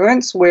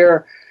incongruence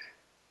where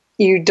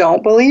you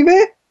don't believe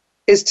it,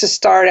 is to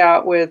start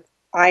out with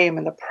I am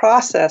in the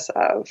process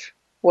of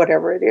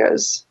whatever it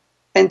is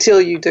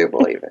until you do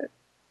believe it.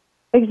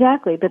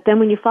 Exactly. But then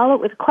when you follow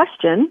it with a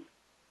question,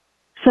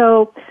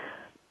 so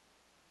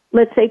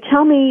let's say,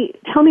 tell me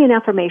an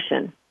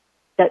affirmation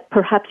that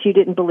perhaps you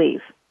didn't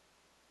believe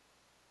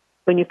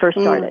when you first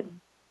started.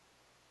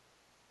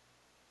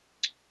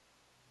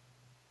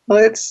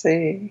 Let's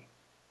see.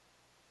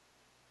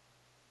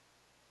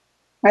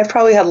 I've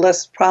probably had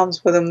less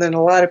problems with them than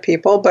a lot of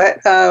people,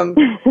 but so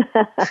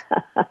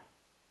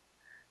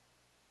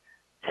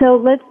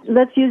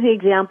let's use the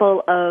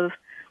example of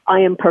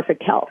I am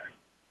perfect health.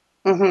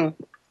 And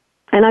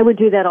I would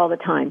do that all the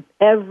time.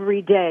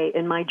 Every day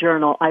in my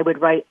journal, I would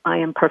write I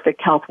am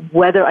perfect health,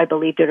 whether I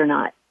believed it or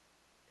not,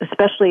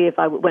 especially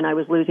when I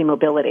was losing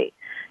mobility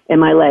in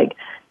my leg.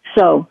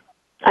 So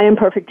I am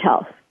perfect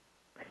health.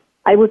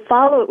 I would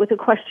follow it with a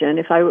question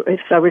if I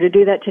were to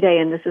do that today,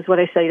 and this is what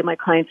I say to my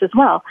clients as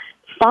well.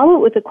 Follow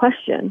it with a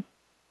question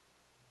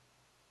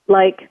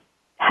like,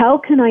 how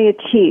can I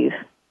achieve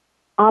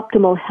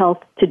optimal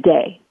health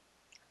today?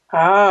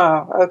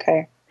 Ah,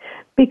 okay.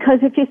 Because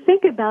if you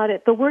think about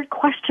it, the word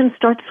question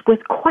starts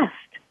with quest.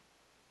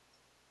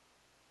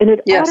 And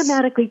it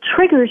automatically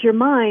triggers your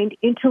mind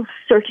into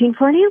searching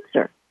for an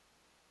answer,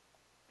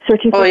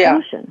 searching for a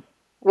solution.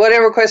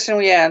 Whatever question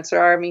we answer,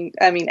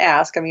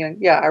 ask.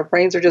 Our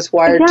brains are just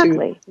wired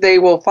to, they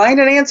will find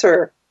an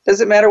answer.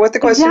 Doesn't matter what the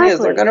question is,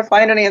 they're going to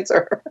find an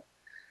answer.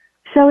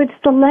 So it's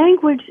the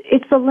language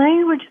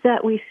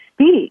that we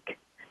speak,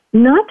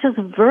 not just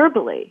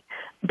verbally,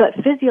 but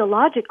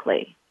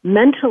physiologically,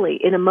 mentally,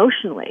 and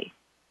emotionally,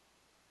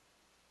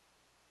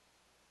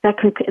 that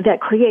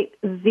create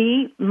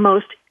the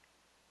most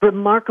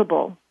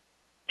remarkable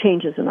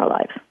changes in our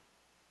life.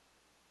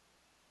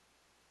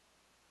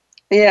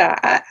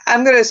 Yeah,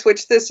 I'm going to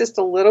switch this just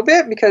a little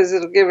bit because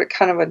it'll give it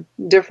kind of a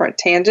different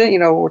tangent.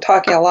 We're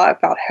talking a lot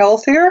about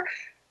health here,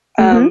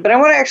 but I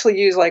want to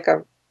actually use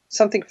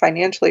something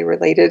financially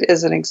related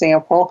as an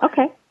example.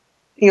 Okay.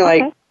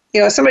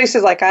 Somebody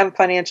says I'm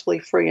financially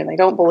free and they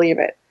don't believe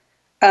it.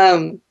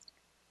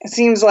 It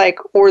seems like,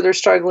 or they're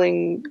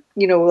struggling,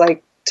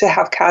 to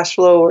have cash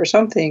flow or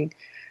something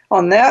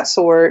on that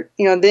sort,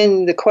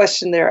 then the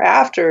question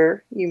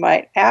thereafter you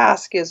might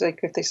ask is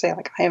if they say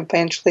I am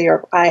financially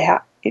or I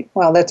have,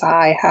 that's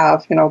I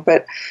have,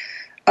 but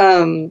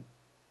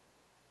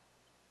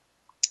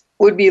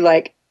would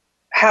be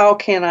how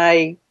can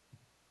I,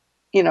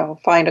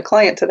 find a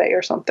client today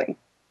or something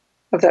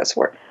of that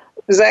sort?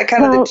 Is that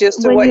kind of the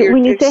gist of what you're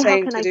saying to do? When you say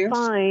how can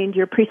I find,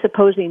 you're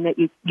presupposing that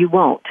you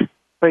won't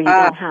or you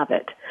don't have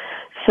it.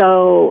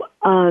 So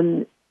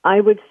I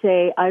would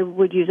say I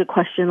would use a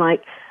question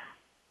like,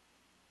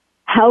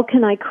 how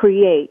can I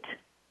create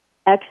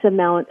X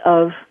amount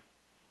of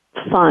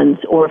funds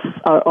or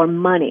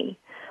money,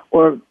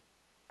 or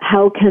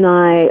how can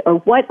I, or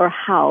what or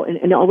how,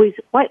 and always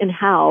what and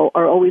how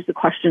are always the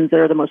questions that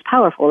are the most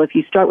powerful. If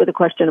you start with a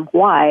question of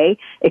why,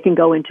 it can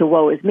go into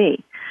woe is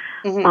me.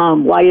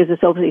 Why is this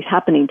always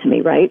happening to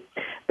me, right?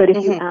 But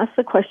if you ask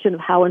the question of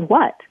how and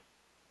what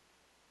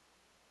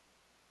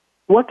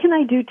can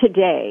I do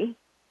today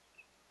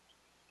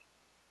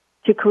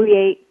to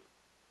create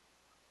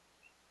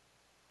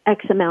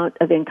X amount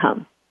of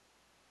income?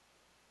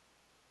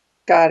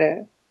 Got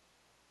it.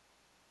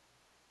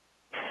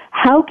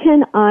 How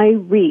can I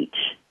reach,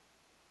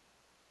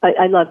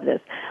 I love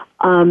this,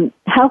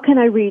 how can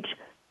I reach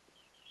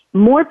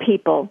more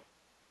people,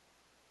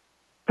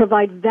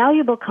 provide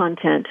valuable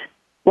content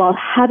while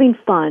having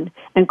fun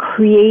and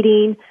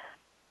creating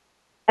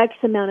X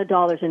amount of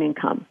dollars in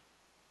income?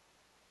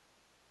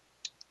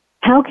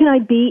 How can I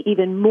be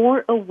even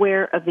more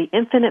aware of the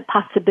infinite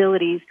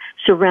possibilities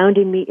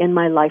surrounding me in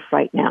my life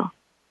right now?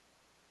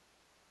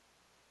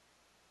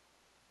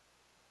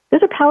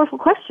 Those are powerful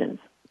questions.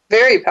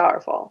 Very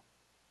powerful.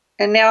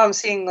 And now I'm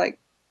seeing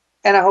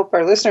and I hope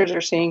our listeners are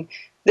seeing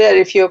that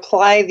if you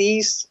apply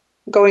these,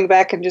 going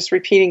back and just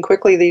repeating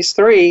quickly these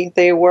three,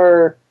 they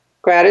were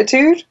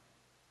gratitude,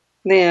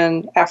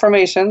 then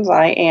affirmations,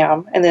 I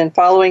am, and then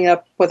following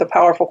up with a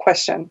powerful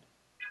question.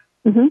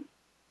 Mm-hmm.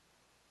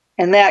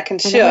 And that can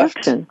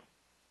shift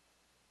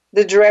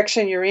the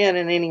direction you're in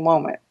any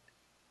moment.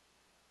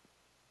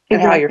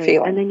 And how you're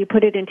feeling. And then you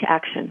put it into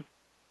action.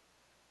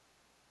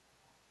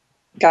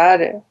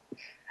 Got it.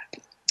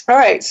 All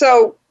right.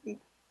 So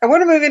I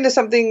want to move into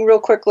something real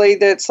quickly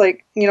that's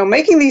like,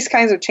 making these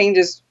kinds of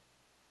changes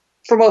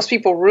for most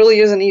people really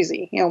isn't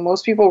easy.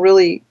 Most people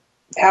really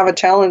have a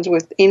challenge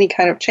with any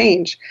kind of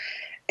change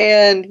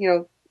and,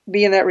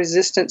 be in that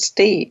resistant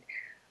state.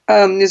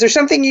 Is there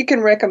something you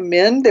can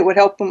recommend that would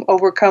help them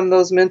overcome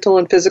those mental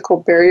and physical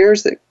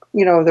barriers that,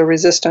 the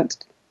resistance?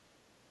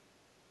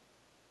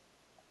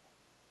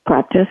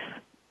 Practice.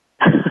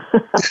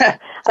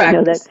 I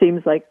know that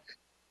seems like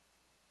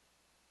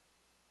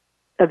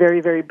a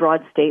very, very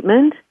broad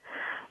statement,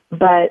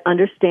 but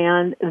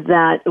understand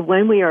that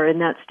when we are in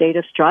that state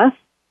of stress,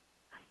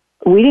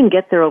 we didn't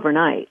get there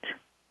overnight.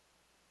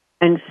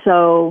 And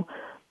so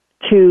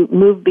to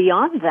move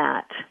beyond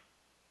that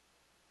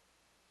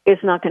is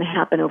not going to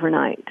happen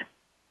overnight.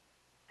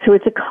 So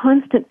it's a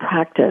constant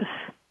practice.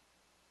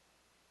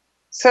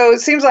 So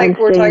it seems like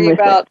we're talking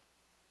about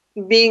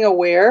being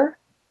aware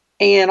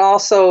and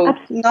also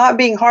not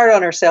being hard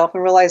on ourselves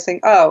and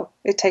realizing,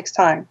 it takes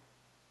time.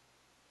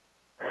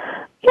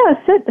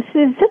 Yeah,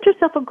 set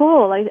yourself a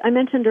goal. I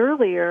mentioned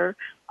earlier,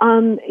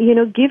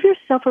 give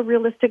yourself a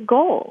realistic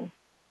goal.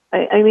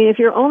 I mean, if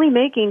you're only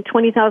making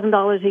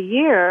 $20,000 a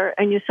year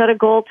and you set a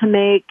goal to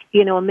make,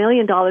 $1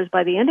 million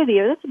by the end of the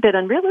year, that's a bit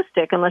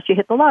unrealistic unless you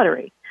hit the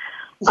lottery.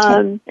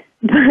 But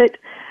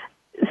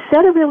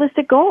set a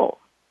realistic goal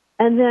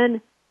and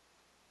then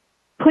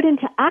put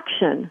into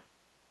action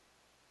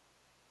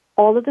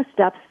all of the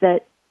steps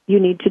that you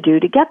need to do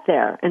to get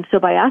there. And so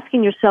by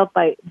asking yourself,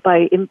 by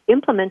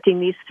implementing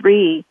these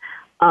 3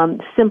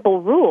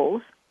 simple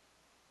rules,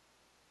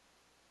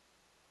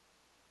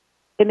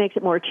 it makes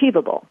it more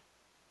achievable.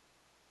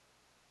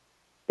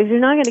 Because you're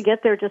not going to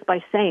get there just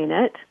by saying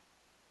it.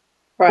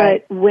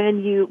 Right. But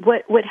when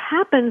what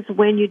happens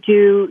when you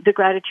do the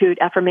gratitude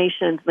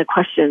affirmations and the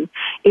questions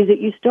is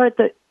that you start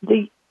the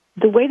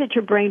way that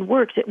your brain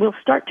works, it will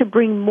start to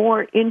bring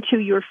more into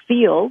your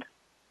field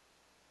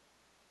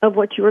of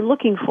what you are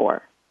looking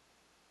for.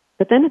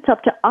 But then it's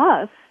up to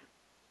us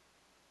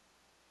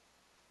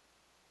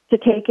to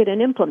take it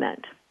and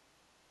implement.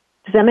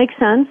 Does that make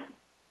sense?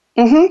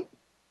 Mm-hmm.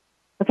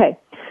 Okay.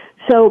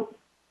 So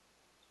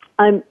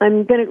I'm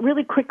going to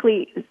really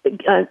quickly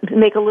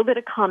make a little bit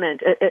of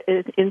comment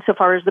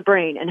insofar as the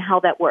brain and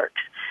how that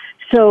works.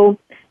 So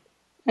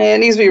it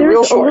needs to be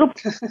real short.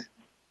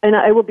 And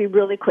I will be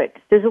really quick.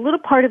 There's a little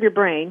part of your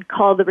brain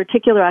called the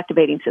reticular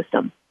activating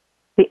system,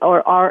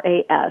 or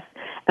RAS.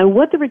 And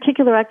what the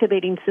reticular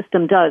activating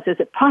system does is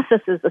it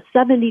processes the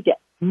 70 to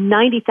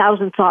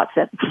 90,000 thoughts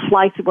that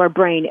fly through our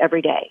brain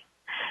every day.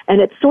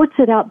 And it sorts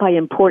it out by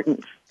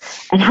importance.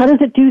 And how does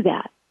it do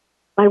that?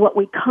 By what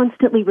we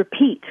constantly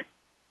repeat.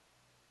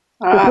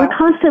 If we're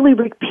constantly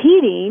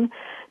repeating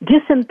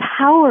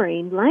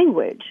disempowering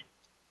language,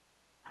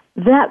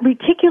 that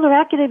reticular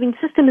activating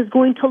system is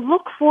going to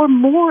look for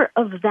more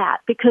of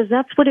that because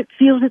that's what it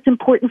feels it's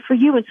important for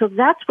you. And so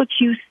that's what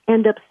you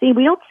end up seeing.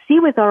 We don't see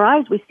with our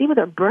eyes, we see with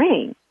our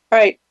brain.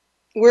 Right.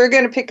 We're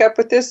going to pick up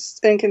with this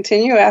and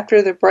continue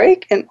after the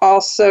break and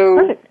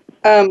also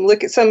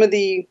look at some of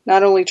the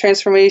not only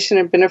transformation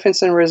and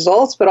benefits and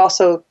results, but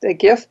also the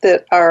gift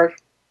that our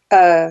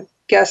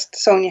guest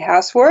Sonia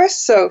has for us.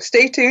 So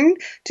stay tuned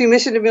to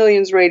Mission to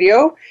Millions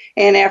Radio.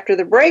 And after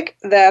the break,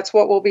 that's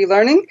what we'll be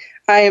learning.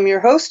 I am your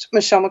host,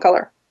 Michelle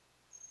McCullough.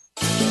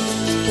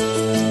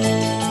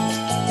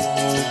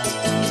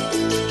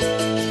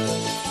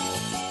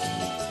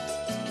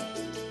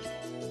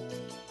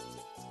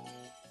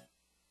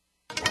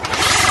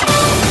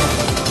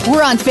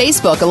 We're on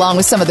Facebook along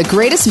with some of the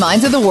greatest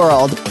minds of the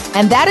world,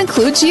 and that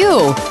includes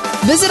you.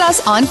 Visit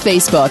us on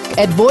Facebook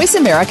at Voice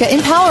America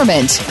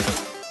Empowerment.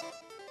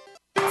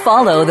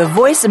 Follow the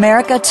Voice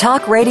America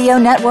Talk Radio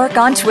Network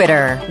on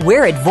Twitter.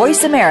 We're at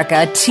Voice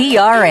America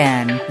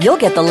TRN. You'll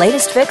get the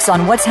latest fix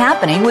on what's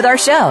happening with our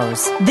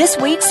shows, this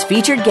week's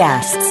featured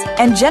guests,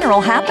 and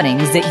general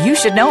happenings that you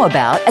should know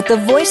about at the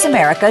Voice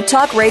America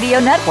Talk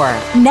Radio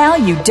Network. Now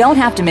you don't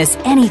have to miss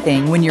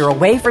anything when you're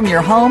away from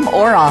your home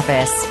or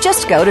office.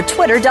 Just go to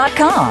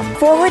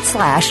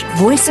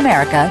twitter.com/Voice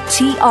America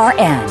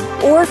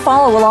TRN or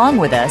follow along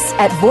with us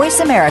at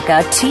Voice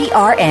America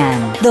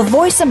TRN, the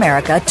Voice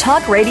America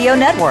Talk Radio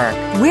Network.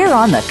 We're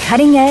on the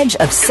cutting edge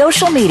of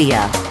social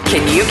media.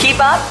 Can you keep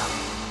up?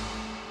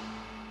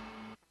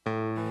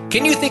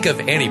 Can you think of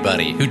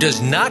anybody who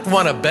does not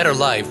want a better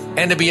life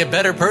and to be a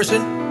better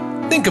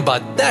person? Think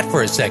about that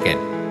for a second.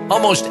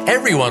 Almost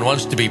everyone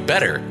wants to be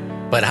better,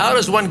 but how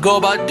does one go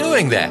about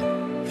doing that?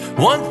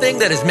 One thing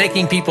that is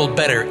making people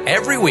better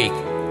every week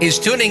is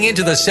tuning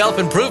into the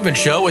Self-Improvement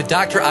Show with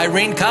Dr.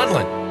 Irene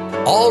Conlon.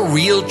 All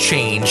real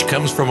change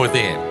comes from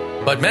within.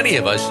 But many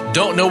of us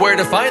don't know where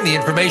to find the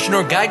information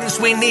or guidance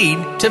we need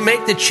to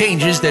make the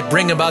changes that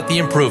bring about the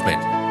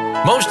improvement.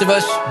 Most of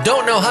us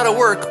don't know how to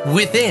work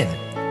within.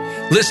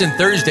 Listen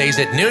Thursdays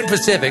at noon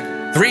Pacific,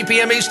 3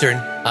 p.m. Eastern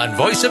on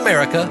Voice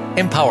America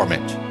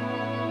Empowerment.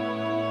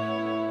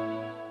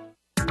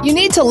 You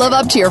need to live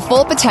up to your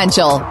full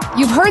potential.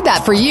 You've heard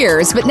that for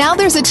years, but now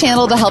there's a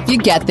channel to help you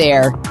get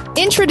there.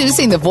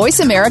 Introducing the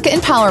Voice America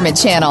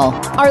Empowerment Channel.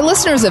 Our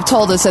listeners have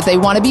told us that they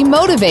want to be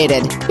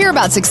motivated, hear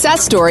about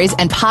success stories,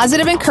 and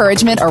positive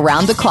encouragement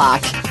around the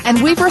clock.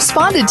 And we've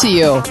responded to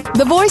you.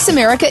 The Voice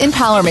America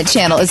Empowerment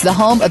Channel is the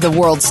home of the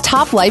world's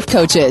top life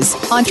coaches,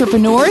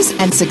 entrepreneurs,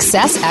 and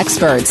success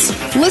experts.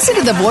 Listen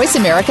to the Voice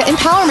America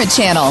Empowerment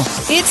Channel.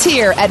 It's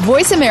here at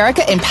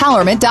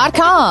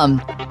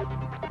voiceamericaempowerment.com.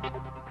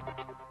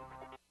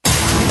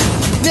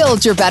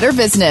 Build your better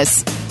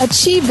business.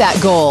 Achieve that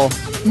goal.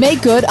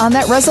 Make good on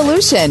that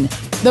resolution.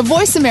 The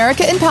Voice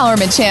America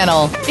Empowerment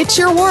Channel. It's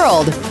your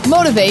world.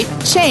 Motivate,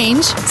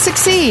 change,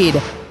 succeed.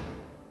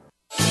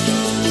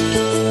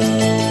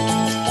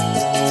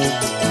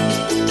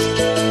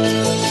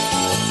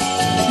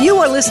 You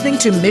are listening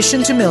to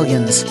Mission to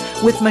Millions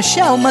with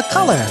Michelle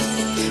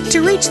McCullough.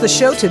 To reach the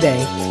show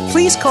today,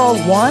 please call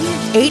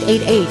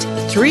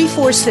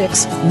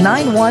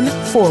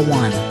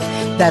 1-888-346-9141.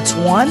 That's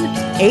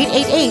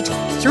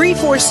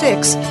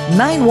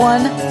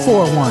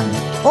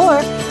 1-888-346-9141.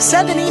 Or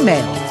send an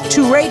email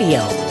to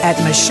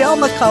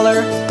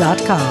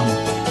radio@michellemccullough.com.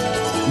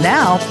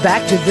 Now,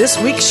 back to this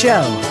week's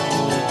show.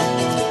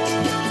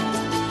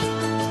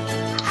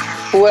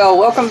 Well,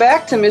 welcome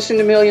back to Mission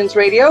to Millions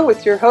Radio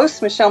with your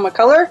host, Michelle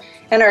McCullough,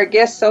 and our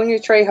guest, Sonia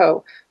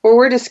Trejo, where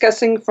we're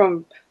discussing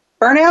from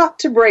burnout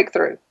to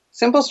breakthrough,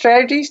 simple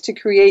strategies to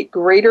create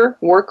greater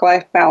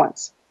work-life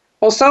balance.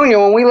 Well, Sonia,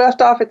 when we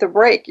left off at the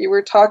break, you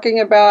were talking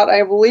about,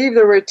 I believe,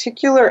 the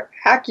reticular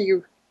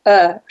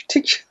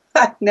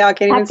now I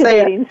can't even say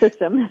it. Activating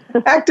system.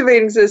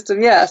 Activating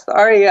system, yes, the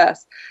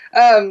RAS.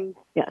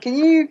 Yes. Can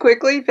you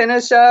quickly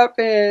finish up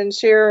and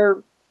share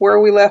where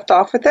we left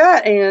off with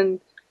that? And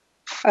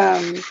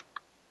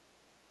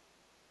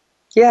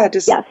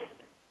Yes.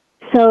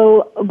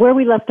 So where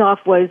we left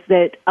off was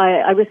that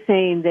I was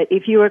saying that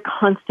if you are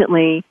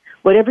constantly,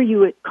 whatever you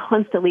would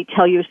constantly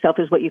tell yourself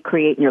is what you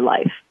create in your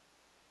life.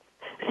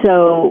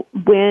 So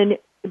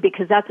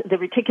because that's the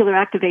reticular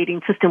activating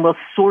system will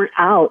sort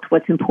out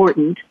what's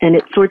important, and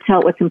it sorts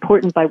out what's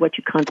important by what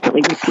you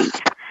constantly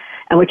repeat.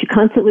 And what you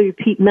constantly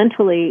repeat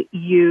mentally,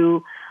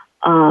 you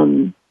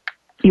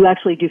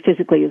actually do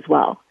physically as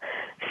well.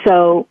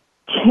 So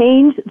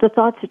change the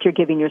thoughts that you're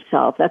giving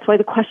yourself. That's why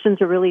the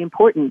questions are really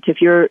important.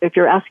 If you're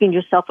asking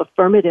yourself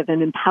affirmative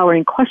and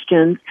empowering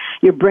questions,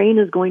 your brain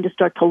is going to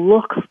start to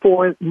look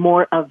for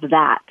more of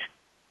that.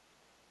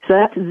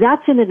 So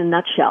that's in a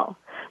nutshell.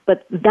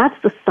 But that's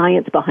the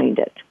science behind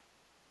it.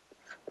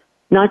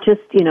 Not just,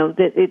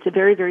 that it's a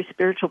very, very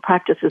spiritual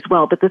practice as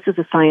well, but this is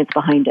the science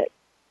behind it.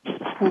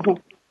 Mm-hmm.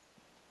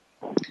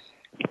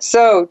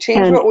 So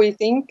change what we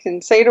think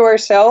and say to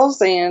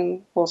ourselves,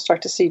 and we'll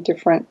start to see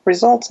different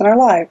results in our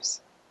lives.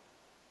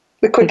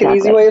 The quick and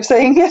easy way of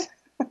saying it.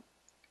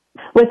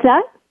 What's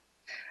that?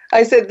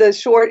 I said the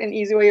short and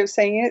easy way of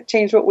saying it,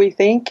 change what we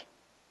think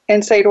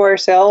and say to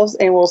ourselves,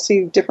 and we'll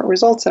see different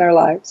results in our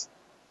lives.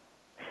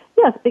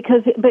 Yes,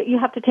 but you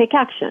have to take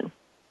action.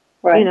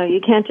 Right.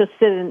 You can't just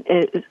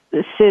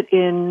sit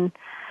in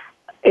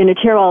a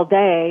chair all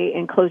day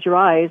and close your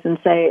eyes and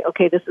say,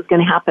 okay, this is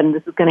going to happen,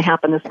 this is going to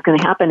happen, this is going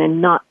to happen,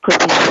 and not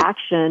put into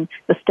action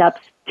the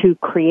steps to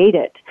create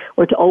it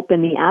or to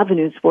open the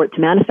avenues for it to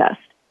manifest.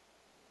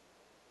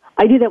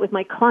 I do that with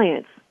my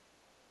clients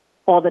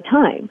all the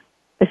time,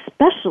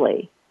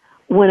 especially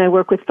when I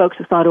work with folks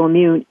with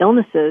autoimmune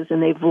illnesses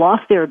and they've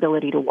lost their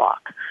ability to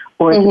walk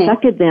or it's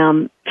affected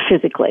them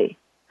physically.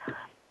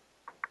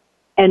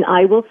 And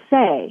I will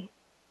say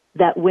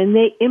that when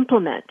they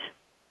implement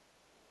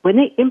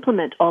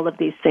all of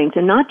these things,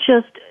 and not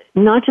just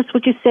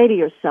what you say to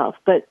yourself,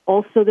 but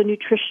also the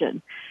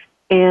nutrition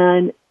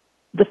and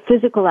the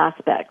physical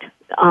aspect,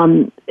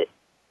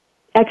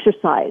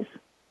 exercise,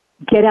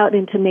 get out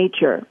into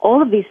nature, all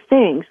of these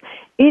things,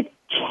 it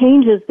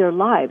changes their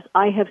lives.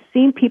 I have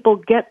seen people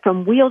get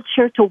from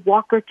wheelchair to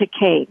walker to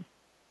cane.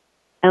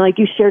 And like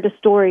you shared a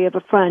story of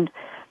a friend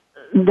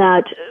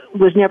that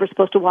was never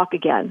supposed to walk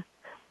again.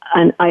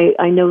 And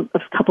I know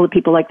a couple of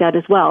people like that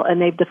as well, and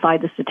they've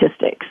defied the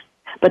statistics.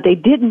 But they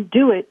didn't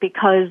do it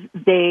because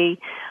they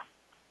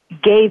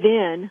gave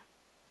in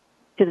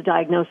to the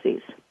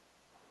diagnoses.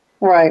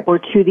 Right. Or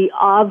to the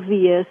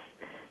obvious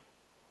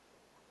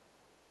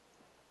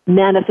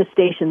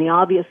manifestation, the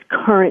obvious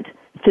current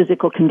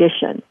physical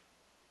condition.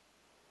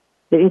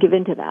 They didn't give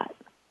in to that.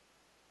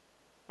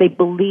 They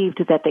believed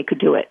that they could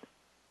do it.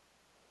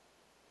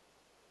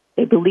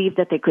 They believed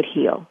that they could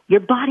heal. Your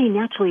body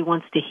naturally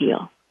wants to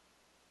heal.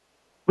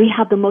 We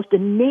have the most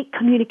innate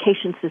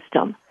communication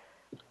system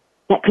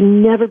that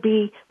can never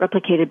be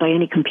replicated by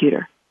any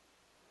computer.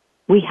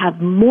 We have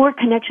more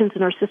connections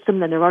in our system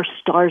than there are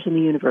stars in the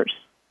universe.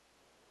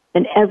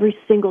 And every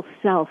single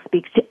cell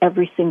speaks to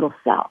every single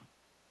cell.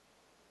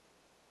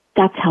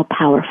 That's how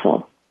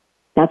powerful,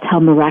 that's how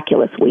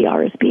miraculous we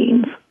are as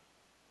beings.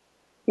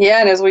 Yeah,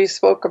 and as we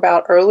spoke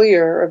about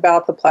earlier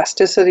about the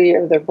plasticity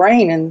of the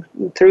brain, and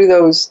through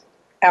those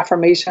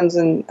affirmations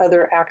and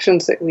other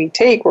actions that we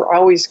take, we're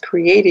always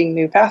creating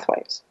new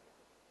pathways.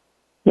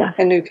 Yes.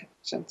 And new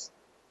connections.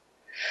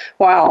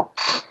 Wow.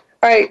 All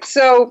right,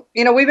 so,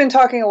 we've been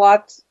talking a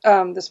lot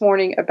this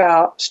morning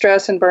about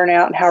stress and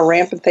burnout and how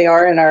rampant they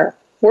are in our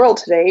world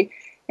today,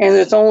 and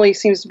it only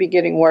seems to be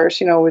getting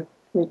worse, with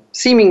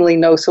seemingly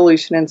no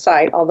solution in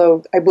sight,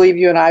 although I believe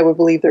you and I would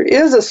believe there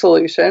is a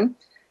solution.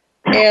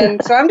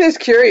 And so I'm just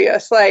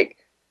curious,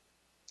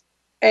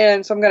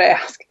 and so I'm going to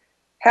ask,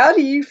 how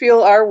do you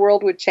feel our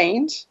world would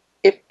change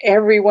if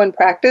everyone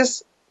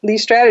practiced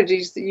these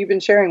strategies that you've been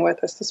sharing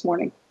with us this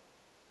morning?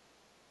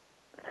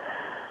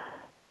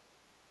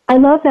 I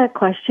love that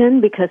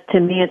question because to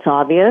me it's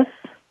obvious.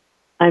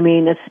 I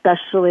mean,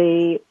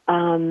 especially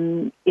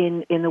in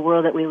the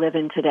world that we live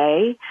in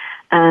today,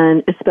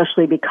 and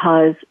especially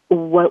because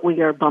what we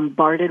are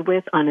bombarded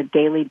with on a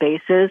daily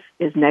basis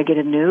is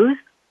negative news.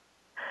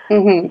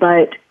 Mm-hmm.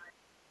 But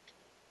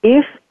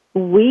if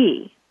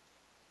we,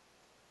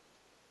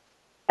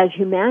 as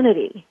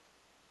humanity,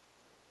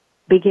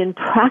 begin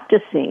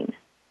practicing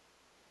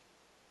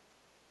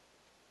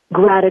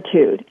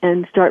gratitude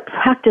and start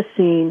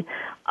practicing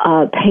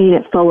paying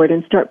it forward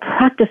and start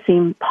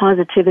practicing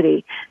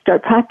positivity,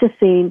 start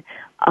practicing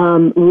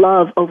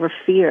love over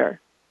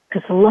fear,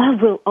 because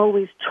love will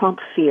always trump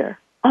fear,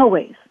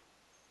 always.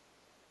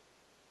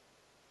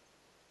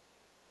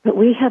 But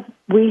we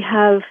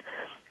have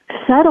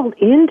settled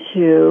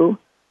into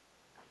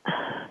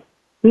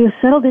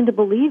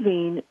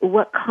believing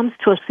what comes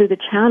to us through the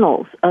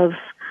channels of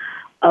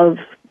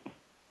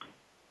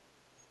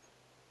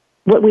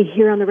what we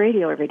hear on the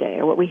radio every day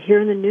or what we hear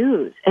in the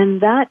news,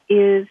 and that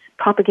is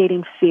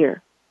propagating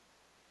fear.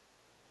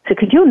 So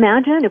could you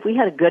imagine if we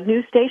had a good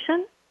news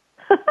station?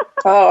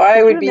 Oh,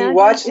 I would be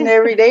watching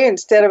every day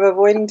instead of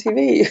avoiding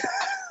TV.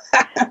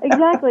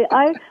 Exactly.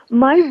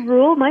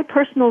 My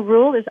personal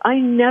rule is I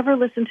never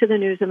listen to the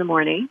news in the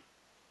morning.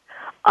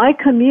 I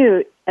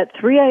commute at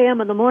 3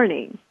 a.m. in the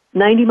morning,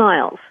 90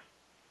 miles,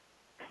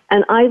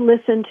 and I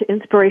listen to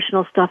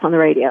inspirational stuff on the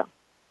radio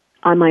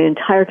on my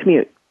entire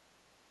commute.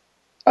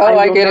 Oh,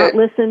 I get it. I will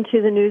not listen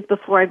to the news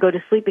before I go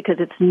to sleep because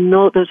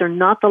those are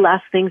not the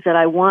last things that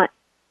I want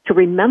to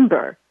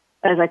remember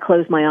as I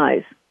close my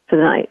eyes for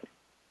the night.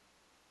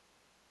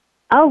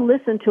 I'll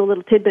listen to a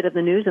little tidbit of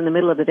the news in the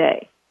middle of the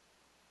day,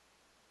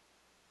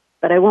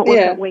 but I won't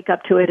wake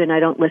up to it, and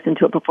I don't listen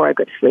to it before I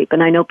go to sleep.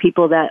 And I know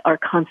people that are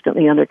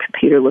constantly on their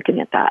computer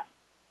looking at that,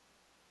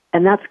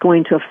 and that's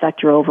going to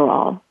affect your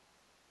overall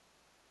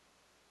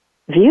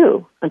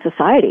view on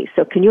society.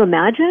 So can you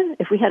imagine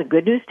if we had a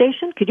good news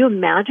station? Could you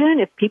imagine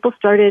if people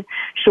started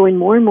showing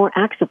more and more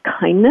acts of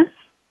kindness?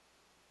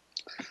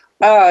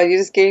 Oh, you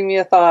just gave me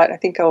a thought. I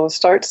think I will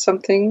start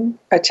something,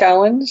 a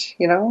challenge,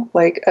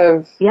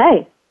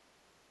 Yay.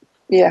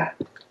 Yeah.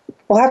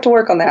 We'll have to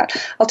work on that.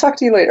 I'll talk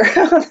to you later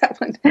on that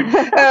one.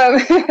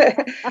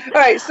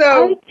 All right,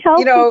 so, I tell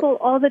people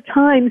all the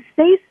time,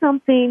 say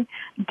something,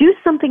 do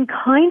something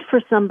kind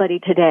for somebody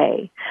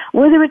today,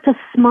 whether it's a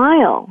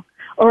smile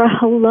or a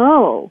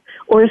hello,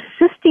 or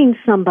assisting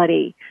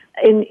somebody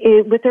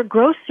with their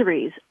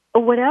groceries,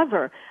 or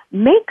whatever.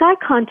 Make eye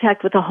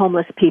contact with the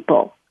homeless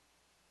people.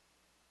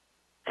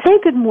 Say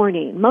good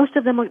morning. Most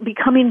of them are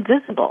becoming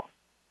visible.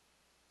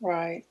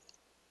 Right.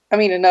 I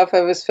mean, enough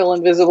of us feel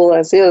invisible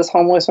as is,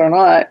 homeless or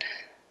not.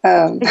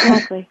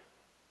 Exactly.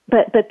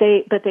 But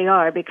they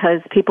are,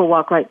 because people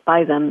walk right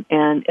by them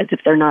and as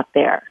if they're not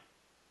there.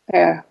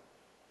 Yeah.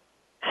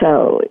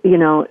 So,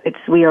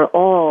 we are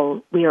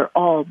all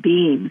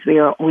beings. We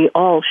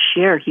all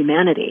share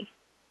humanity.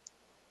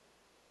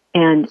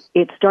 And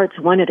it starts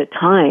one at a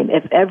time.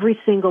 If every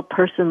single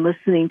person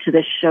listening to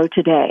this show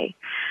today,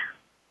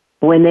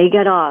 when they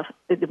get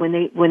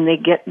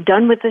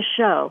done with the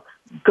show,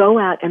 go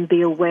out and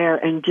be aware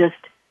and just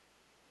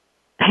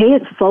pay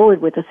it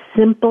forward with a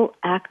simple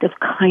act of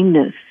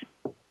kindness.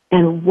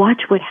 And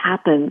watch what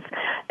happens.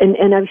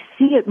 And I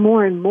see it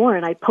more and more,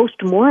 and I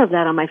post more of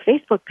that on my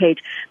Facebook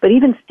page. But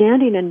even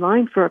standing in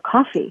line for a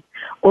coffee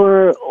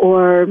or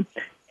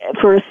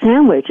for a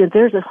sandwich, if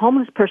there's a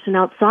homeless person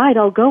outside,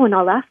 I'll go and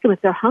I'll ask them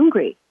if they're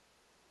hungry.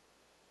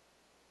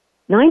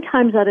 9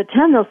 times out of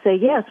 10, they'll say,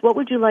 yes, what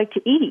would you like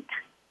to eat?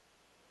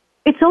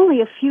 It's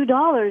only a few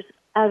dollars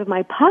out of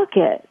my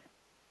pocket.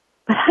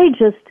 But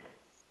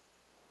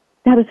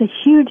that was a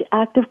huge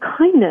act of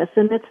kindness,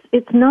 and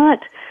it's not,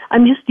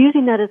 I'm just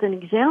using that as an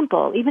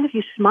example. Even if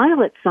you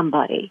smile at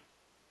somebody,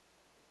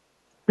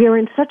 we are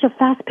in such a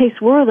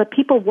fast-paced world that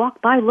people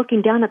walk by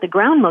looking down at the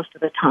ground most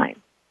of the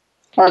time.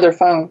 Or their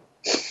phone.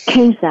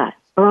 Change that,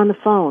 or on the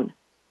phone.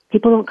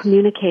 People don't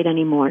communicate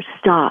anymore.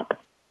 Stop.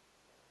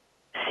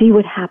 See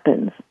what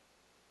happens.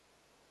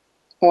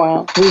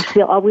 Wow.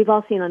 We've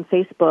all seen on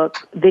Facebook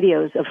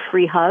videos of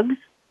free hugs.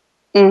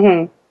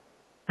 Mm-hmm.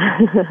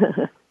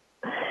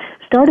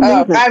 Start a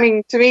movement. I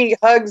mean, to me,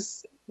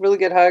 really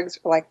good hugs,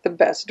 are like the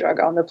best drug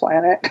on the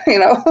planet,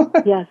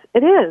 Yes,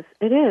 it is.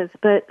 It is.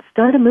 But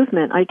start a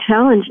movement. I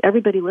challenge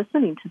everybody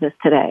listening to this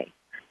today.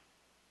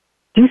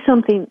 Do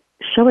something,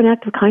 show an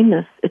act of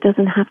kindness. It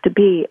doesn't have to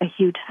be a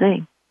huge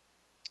thing.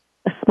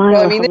 A smile,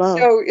 well, I mean, hello.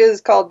 this show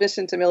is called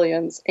Mission to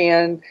Millions,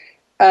 and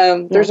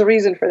there's a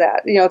reason for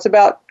that. It's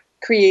about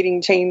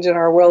creating change in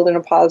our world in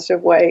a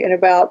positive way, and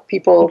about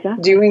people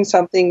doing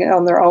something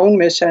on their own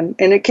mission.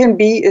 And it can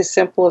be as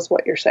simple as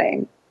what you're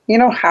saying. You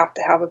don't have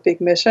to have a big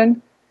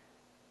mission.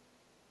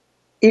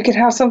 You can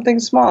have something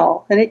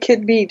small, and it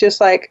could be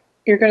just like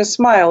you're going to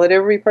smile at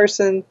every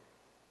person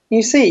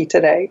you see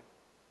today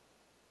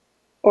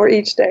or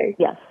each day.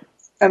 Yes.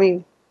 I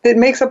mean, it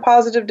makes a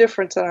positive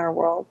difference in our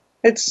world.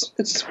 It's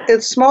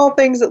small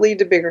things that lead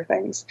to bigger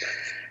things.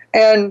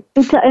 And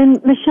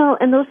Michelle,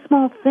 and those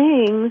small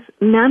things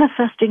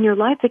manifest in your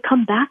life. They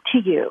come back to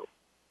you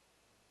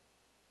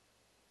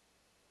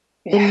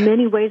in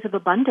many ways of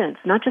abundance,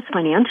 not just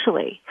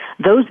financially.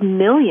 Those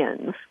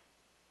millions.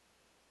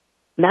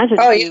 Imagine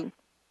you.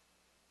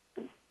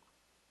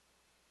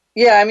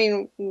 Yeah, I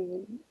mean,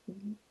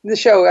 the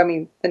show,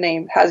 the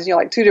name has,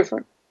 like two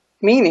different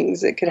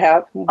meanings it could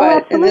have.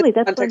 But in this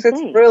context,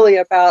 it's really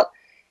about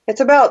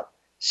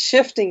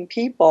shifting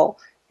people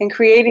and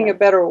creating a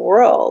better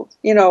world.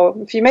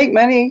 If you make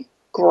money,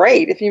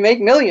 great. If you make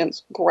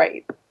millions,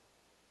 great.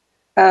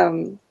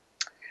 Anyway,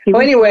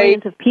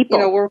 millions of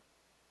people.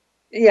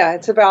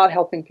 It's about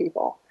helping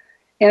people,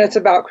 and it's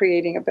about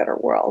creating a better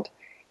world.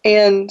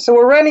 And so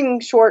we're running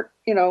short,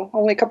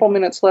 only a couple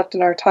minutes left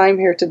in our time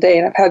here today.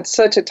 And I've had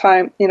such a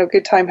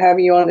good time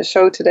having you on the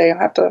show today. I'll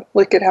have to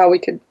look at how we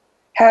could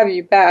have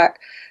you back.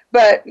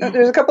 But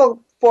there's a couple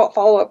of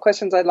follow-up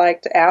questions I'd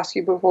like to ask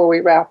you before we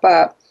wrap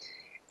up.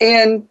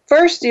 And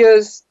first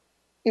is,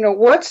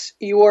 what's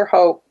your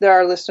hope that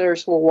our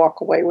listeners will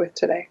walk away with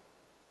today?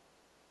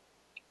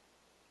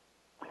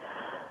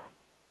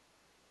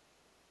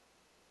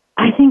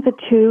 I think the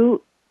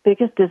two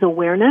biggest is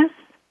awareness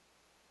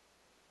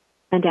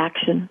and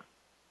action.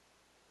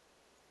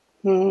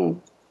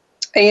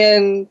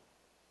 And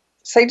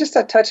say just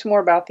a touch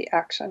more about the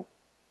action.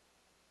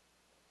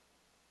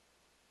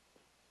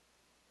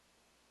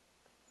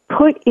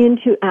 Put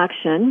into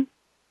action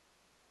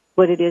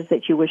what it is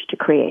that you wish to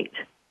create.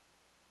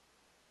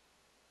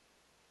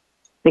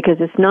 Because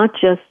it's not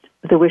just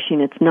the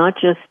wishing, it's not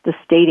just the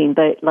stating,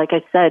 but like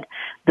I said,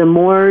 the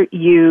more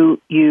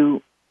you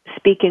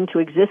speak into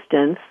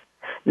existence,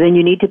 then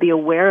you need to be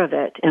aware of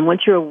it. And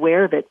once you're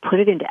aware of it, put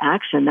it into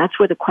action. That's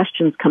where the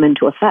questions come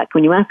into effect.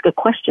 When you ask a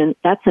question,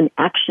 that's an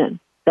action.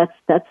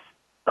 That's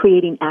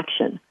creating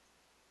action.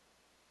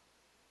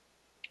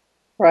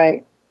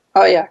 Right.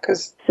 Oh, yeah,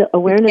 because so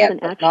awareness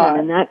and action,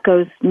 and that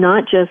goes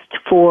not just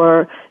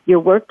for your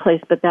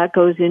workplace, but that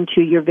goes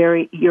into your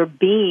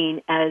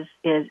being as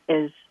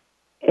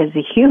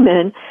a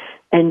human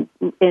and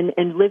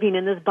living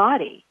in this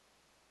body.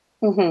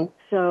 Mm-hmm.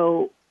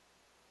 So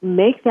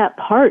make that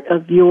part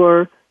of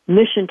your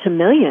mission to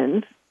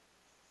millions.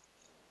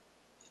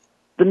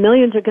 The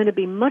millions are going to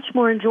be much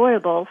more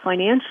enjoyable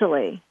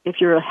financially if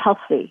you're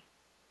healthy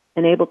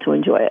and able to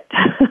enjoy it.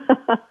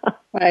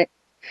 Right.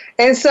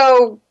 And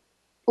so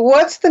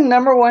what's the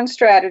number one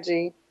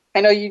strategy?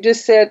 I know you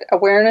just said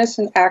awareness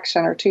and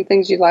action are two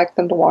things you'd like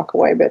them to walk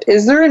away, but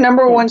is there a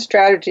number one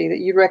strategy that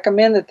you'd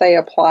recommend that they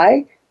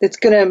apply that's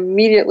going to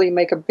immediately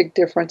make a big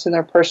difference in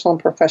their personal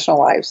and professional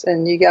lives?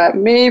 And you got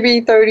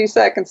maybe 30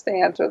 seconds to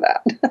answer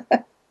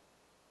that.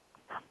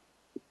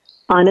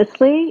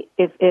 Honestly,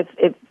 if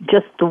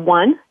just the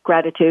one,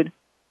 gratitude.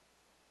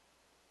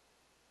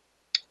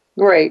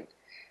 Great.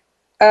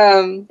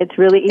 It's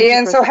really easy.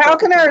 And so how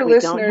can our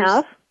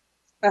listeners...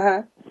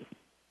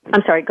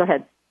 I'm sorry, go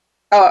ahead.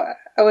 Oh,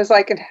 I was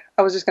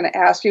just going to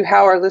ask you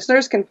how our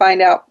listeners can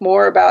find out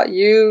more about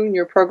you and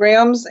your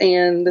programs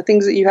and the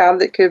things that you have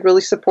that could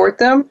really support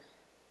them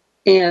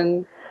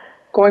in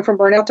going from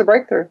burnout to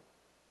breakthrough.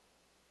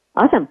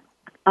 Awesome.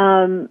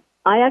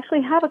 I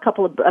actually have a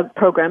couple of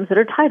programs that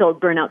are titled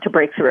Burnout to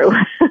Breakthrough.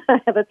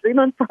 I have a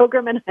 3-month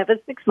program and I have a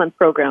 6-month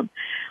program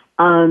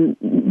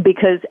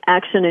because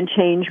action and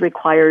change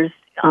requires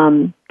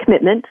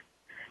commitment.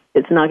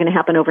 It's not going to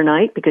happen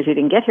overnight because you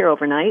didn't get here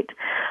overnight.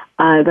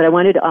 But I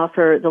wanted to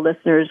offer the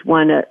listeners a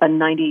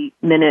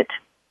 90-minute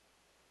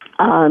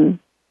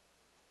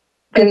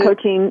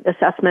coaching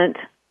assessment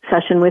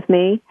session with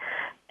me.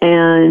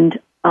 And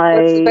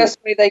what's the best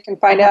way they can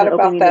find out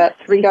about that?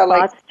 3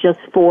 spots just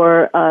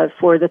for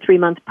the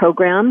 3-month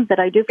program that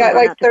I do. Got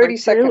like 30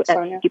 seconds, at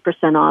Sonia.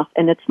 50% off.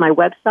 And it's my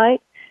website,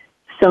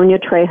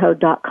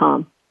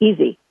 soniatrejo.com.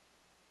 Easy.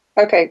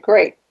 Okay,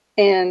 great.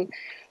 And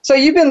so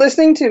you've been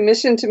listening to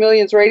Mission to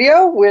Millions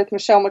Radio with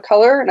Michelle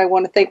McCullough, and I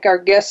want to thank our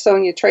guest,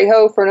 Sonia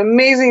Trejo, for an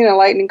amazing and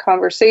enlightening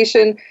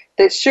conversation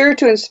that's sure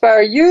to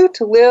inspire you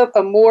to live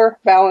a more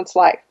balanced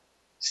life.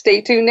 Stay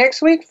tuned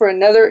next week for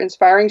another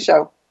inspiring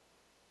show.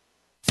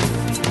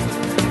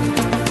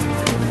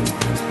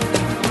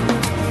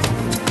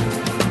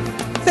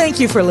 Thank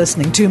you for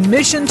listening to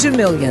Mission to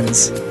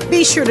Millions.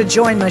 Be sure to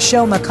join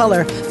Michelle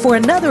McCullough for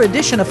another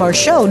edition of our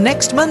show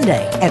next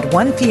Monday at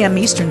 1 p.m.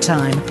 Eastern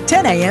Time,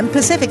 10 a.m.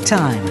 Pacific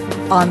Time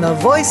on the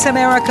Voice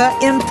America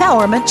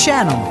Empowerment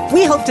Channel.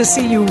 We hope to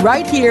see you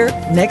right here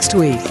next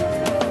week.